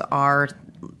deductions are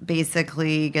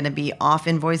basically going to be off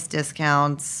invoice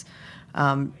discounts,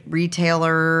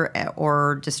 retailer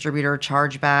or distributor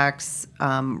chargebacks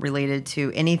related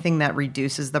to anything that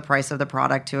reduces the price of the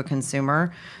product to a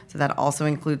consumer. So that also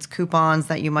includes coupons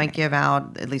that you might give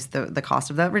out, at least the cost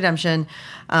of that redemption.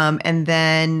 And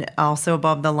then also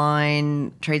above the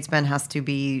line, trade spend has to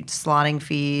be slotting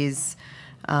fees,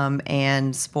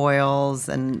 and spoils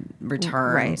and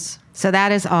returns. Right. So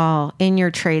that is all in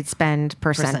your trade spend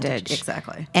percentage.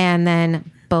 Exactly. And then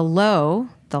below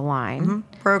the line,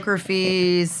 broker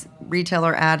fees,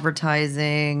 retailer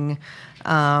advertising,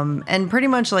 and pretty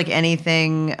much like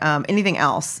anything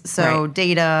else. So Right.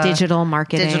 data, Digital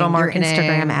marketing, your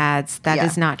Instagram ads, that Yeah.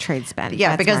 is not trade spend. Yeah,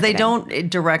 That's because marketing. they don't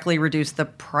directly reduce the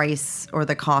price or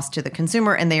the cost to the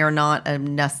consumer, and they are not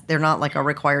they're not like a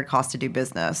required cost to do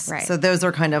business. Right. So those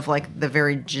are kind of like the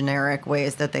very generic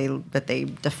ways that they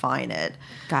define it.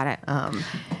 Got it. And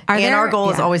there- our goal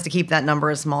is yeah. always to keep that number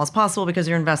as small as possible because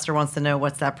your investor wants to know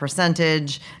what's that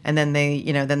percentage, and then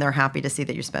then they're happy to see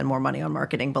that you spend more money on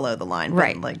marketing below the line. But,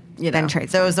 Right. like Than trade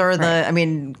spend. those are the. Right. I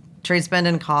mean, trade spend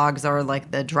and COGS are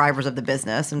like the drivers of the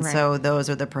business, and Right. so those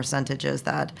are the percentages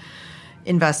that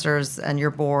investors and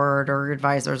your board or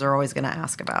advisors are always going to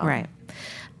ask about. Right.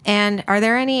 And are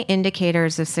there any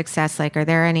indicators of success? Like, are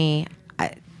there any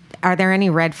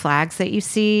red flags that you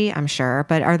see? I'm sure,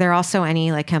 but are there also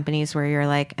any like companies where you're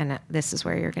like, and this is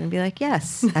where you're going to be like,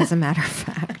 yes, as a matter of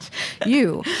fact,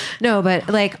 but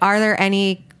like, are there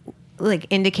any like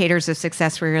indicators of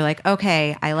success where you're like,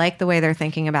 okay, I like the way they're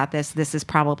thinking about this. This is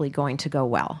probably going to go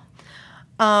well.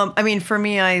 I mean, for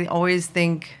me, I always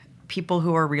think people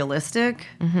who are realistic,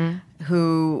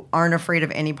 who aren't afraid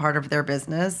of any part of their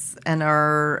business and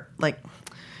are like,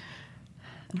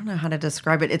 I don't know how to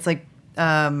describe it. It's like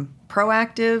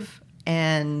proactive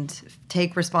and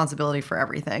take responsibility for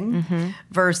everything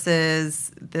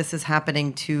versus this is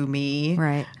happening to me.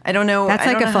 Right. I don't know. That's I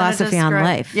like don't a know how to philosophy on describe-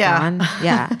 life. Yeah. Dawn.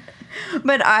 Yeah.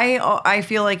 But I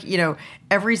feel like,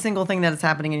 every single thing that is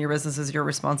happening in your business is your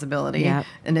responsibility. Yep.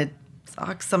 And it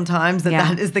sucks sometimes that Yeah.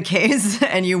 that is the case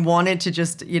and you want it to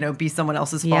just, be someone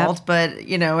else's Yep. fault. But,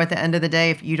 at the end of the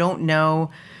day, if you don't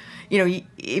know,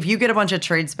 if you get a bunch of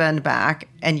trade spend back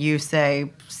and you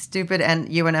say, stupid and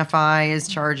UNFI is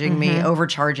charging me,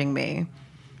 overcharging me.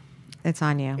 It's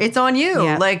on you. It's on you.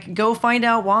 Yeah. Like, go find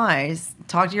out why.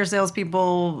 Talk to your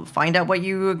salespeople. Find out what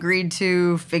you agreed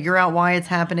to. Figure out why it's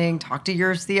happening. Talk to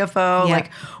your CFO. Yeah. Like,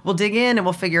 we'll dig in and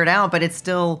we'll figure it out. But it's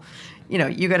still,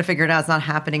 you got to figure it out. It's not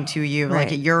happening to you. Right.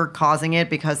 Like, you're causing it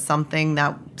because something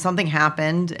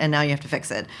happened, and now you have to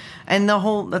fix it. And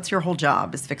that's your whole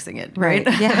job is fixing it. Right.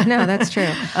 Yeah, no, that's true.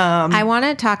 I want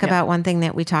to talk about one thing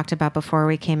that we talked about before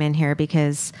we came in here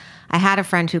because I had a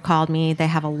friend who called me. They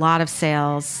have a lot of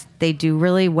sales. They do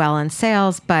really well in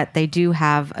sales, but they do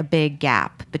have a big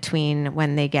gap between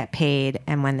when they get paid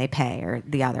and when they pay, or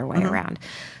the other way around.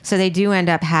 So they do end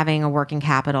up having a working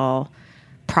capital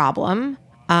problem.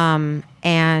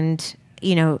 And,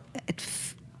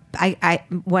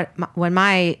 what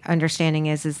my understanding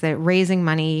is that raising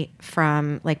money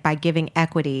from like by giving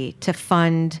equity to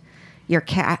fund your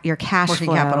cash Working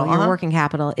flow, capital, your working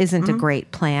capital isn't a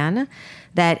great plan.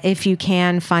 That if you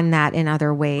can fund that in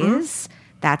other ways,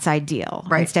 that's ideal.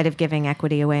 Right. Instead of giving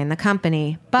equity away in the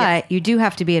company, but you do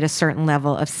have to be at a certain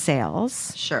level of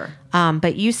sales. Sure.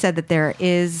 But you said that there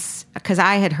is, because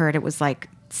I had heard it was like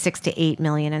 6 to 8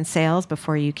 million in sales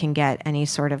before you can get any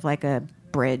sort of like a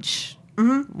bridge.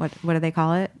 What do they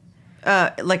call it?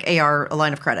 Like AR, a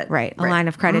line of credit. Right, a line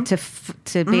of credit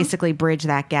to basically bridge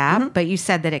that gap. But you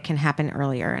said that it can happen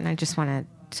earlier, and I just want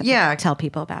to tell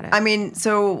people about it. I mean,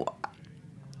 so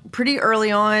pretty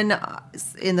early on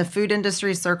in the food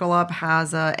industry, Circle Up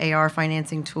has a AR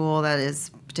financing tool that is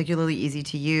particularly easy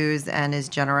to use and is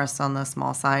generous on the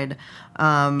small side.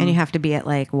 And you have to be at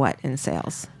like what in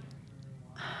sales?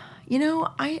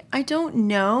 I don't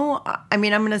know. I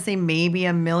mean, I'm going to say maybe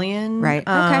 $1 million. Right.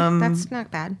 Okay, that's not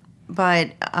bad.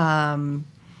 But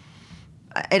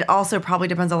it also probably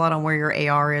depends a lot on where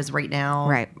your AR is right now.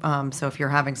 Right. So if you're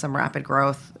having some rapid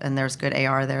growth and there's good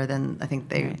AR there, then I think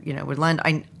they, would lend.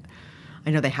 I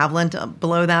know they have lent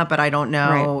below that, but I don't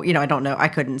know. Right. I don't know. I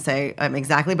couldn't say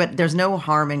exactly, but there's no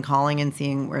harm in calling and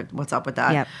seeing what's up with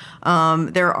that.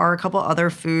 Yep. There are a couple other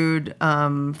food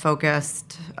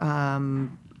focused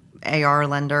AR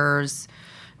lenders.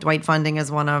 Dwight Funding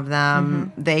is one of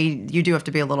them. You do have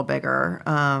to be a little bigger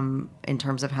in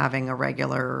terms of having a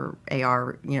regular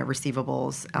AR,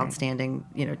 receivables outstanding,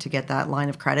 to get that line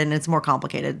of credit. And it's more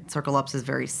complicated. Circle Ups is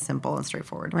very simple and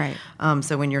straightforward. Right.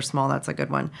 So when you're small, that's a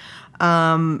good one.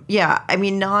 I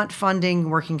mean, not funding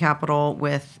working capital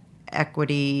with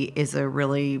equity is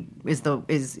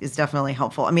definitely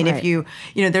helpful. I mean, Right. if you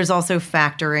there's also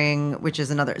factoring, which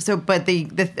is another. So, but the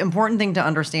important thing to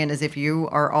understand is if you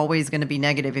are always going to be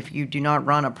negative, if you do not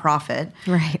run a profit,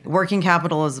 Right. working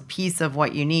capital is a piece of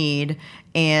what you need.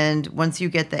 And once you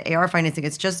get the AR financing,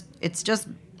 it's just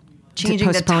changing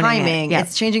the postponing it. timing. Yep.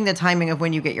 It's changing the timing of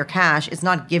when you get your cash. It's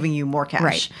not giving you more cash.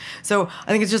 Right. So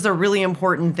I think it's just a really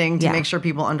important thing to Yeah. make sure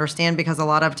people understand, because a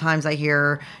lot of times I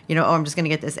hear, I'm just going to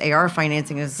get this AR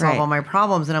financing to solve Right. all my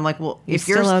problems. And I'm like, well, You if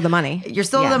still owe the money. You're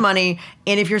still Yeah. owe the money.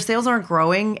 And if your sales aren't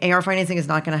growing, AR financing is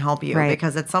not going to help you, Right.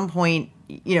 because at some point,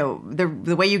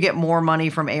 the way you get more money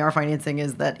from AR financing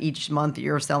is that each month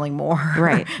you're selling more.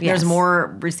 Right. There's yes.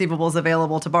 more receivables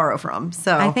available to borrow from.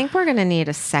 So I think we're going to need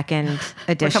a second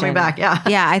edition. We're coming back, yeah.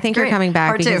 Yeah, I think Great. you're coming back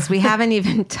Part because two. we haven't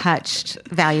even touched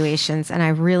valuations, and I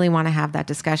really want to have that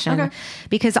discussion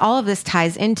because all of this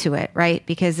ties into it, right?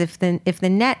 Because if the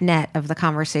net of the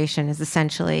conversation is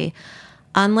essentially,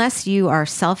 unless you are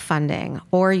self-funding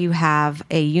or you have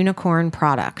a unicorn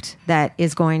product that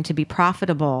is going to be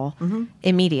profitable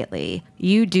immediately,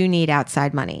 you do need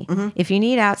outside money. If you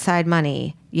need outside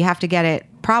money, you have to get it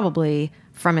probably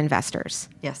from investors.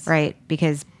 Yes. Right?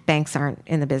 Because banks aren't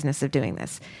in the business of doing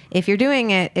this. If you're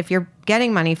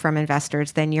getting money from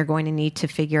investors, then you're going to need to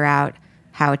figure out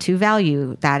how to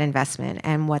value that investment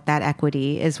and what that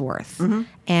equity is worth.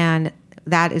 And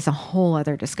that is a whole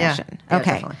other discussion. Yeah,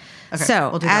 okay. definitely. Okay, So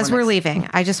we'll do that as one we're next. leaving,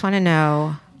 I just want to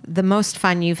know the most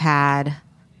fun you've had,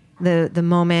 the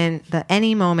moment,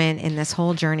 any moment in this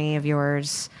whole journey of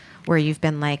yours where you've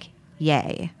been like,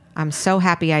 yay, I'm so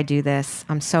happy I do this.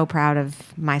 I'm so proud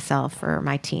of myself or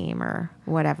my team or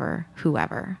whatever,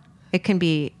 whoever. It can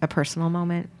be a personal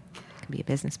moment. It can be a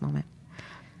business moment.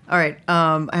 All right.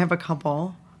 I have a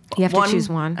couple. You have to choose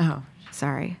one. Oh.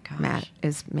 Sorry, Matt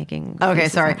is making. Okay,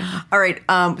 faces sorry. at me. All right.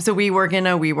 So we work in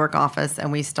a WeWork office,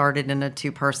 and we started in a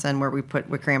 2-person where we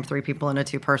cram 3 people in a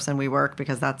 2-person WeWork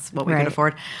because that's what we Right. could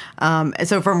afford.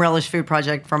 So from Relish Food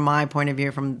Project, from my point of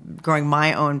view, from growing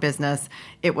my own business,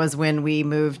 it was when we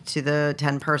moved to the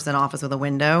 10-person office with a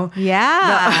window.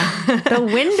 Yeah, the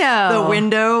window. The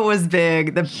window was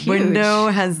big. The Huge. window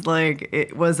has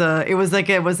it was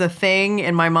a thing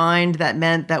in my mind that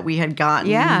meant that we had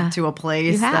gotten to a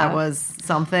place You have. that was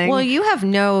something. Well, you have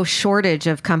no shortage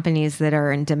of companies that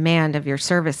are in demand of your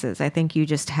services. I think you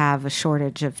just have a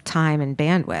shortage of time and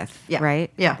bandwidth, right?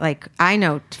 Yeah. Like I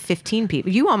know 15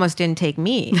 people. You almost didn't take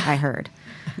me, I heard.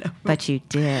 But you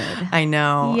did. I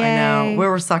know. Yay. We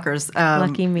were suckers.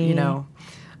 Lucky me.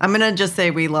 I'm going to just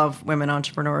say we love women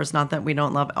entrepreneurs. Not that we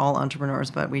don't love all entrepreneurs,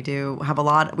 but we do have a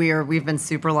lot. We've been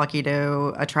super lucky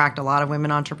to attract a lot of women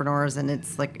entrepreneurs, and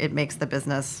it's like it makes the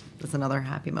business. It's another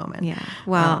happy moment. Yeah.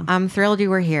 Well, I'm thrilled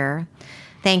you were here.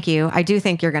 Thank you. I do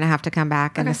think you're going to have to come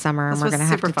back in the summer, and This we're was going to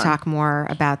have super to fun. talk more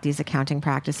about these accounting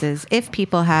practices. If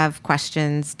people have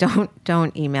questions,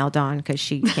 don't email Dawn because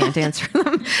she can't answer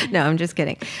them. No, I'm just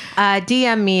kidding.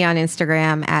 DM me on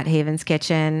Instagram at Haven's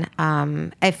Kitchen.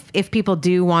 If people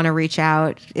do want to reach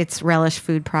out, it's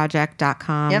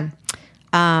relishfoodproject.com. Yep.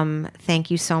 Thank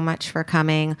you so much for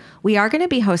coming. We are going to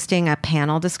be hosting a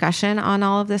panel discussion on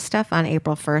all of this stuff on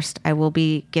April 1st. I will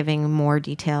be giving more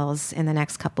details in the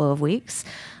next couple of weeks.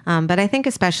 But I think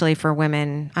especially for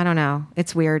women, I don't know,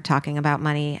 it's weird talking about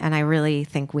money. And I really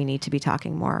think we need to be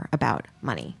talking more about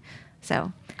money.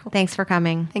 So thanks for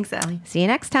coming. Thanks, Allie. See you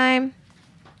next time.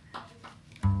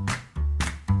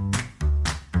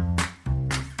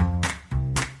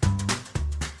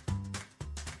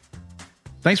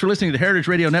 Thanks for listening to Heritage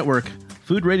Radio Network,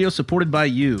 food radio supported by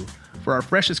you. For our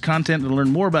freshest content and to learn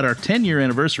more about our 10-year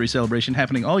anniversary celebration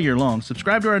happening all year long,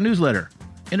 subscribe to our newsletter.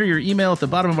 Enter your email at the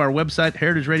bottom of our website,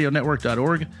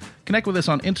 heritageradionetwork.org. Connect with us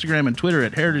on Instagram and Twitter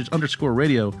at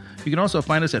heritage_radio. You can also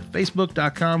find us at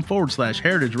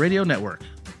facebook.com/Heritage Radio Network.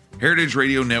 Heritage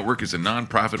Radio Network is a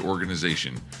nonprofit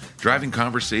organization driving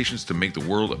conversations to make the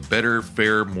world a better,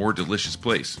 fairer, more delicious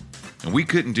place. And we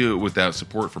couldn't do it without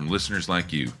support from listeners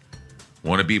like you.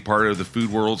 Want to be part of the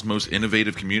food world's most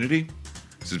innovative community?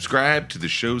 Subscribe to the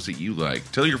shows that you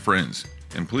like, tell your friends,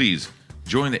 and please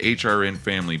join the HRN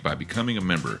family by becoming a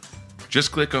member.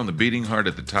 Just click on the beating heart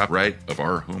at the top right of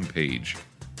our homepage.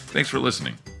 Thanks for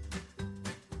listening.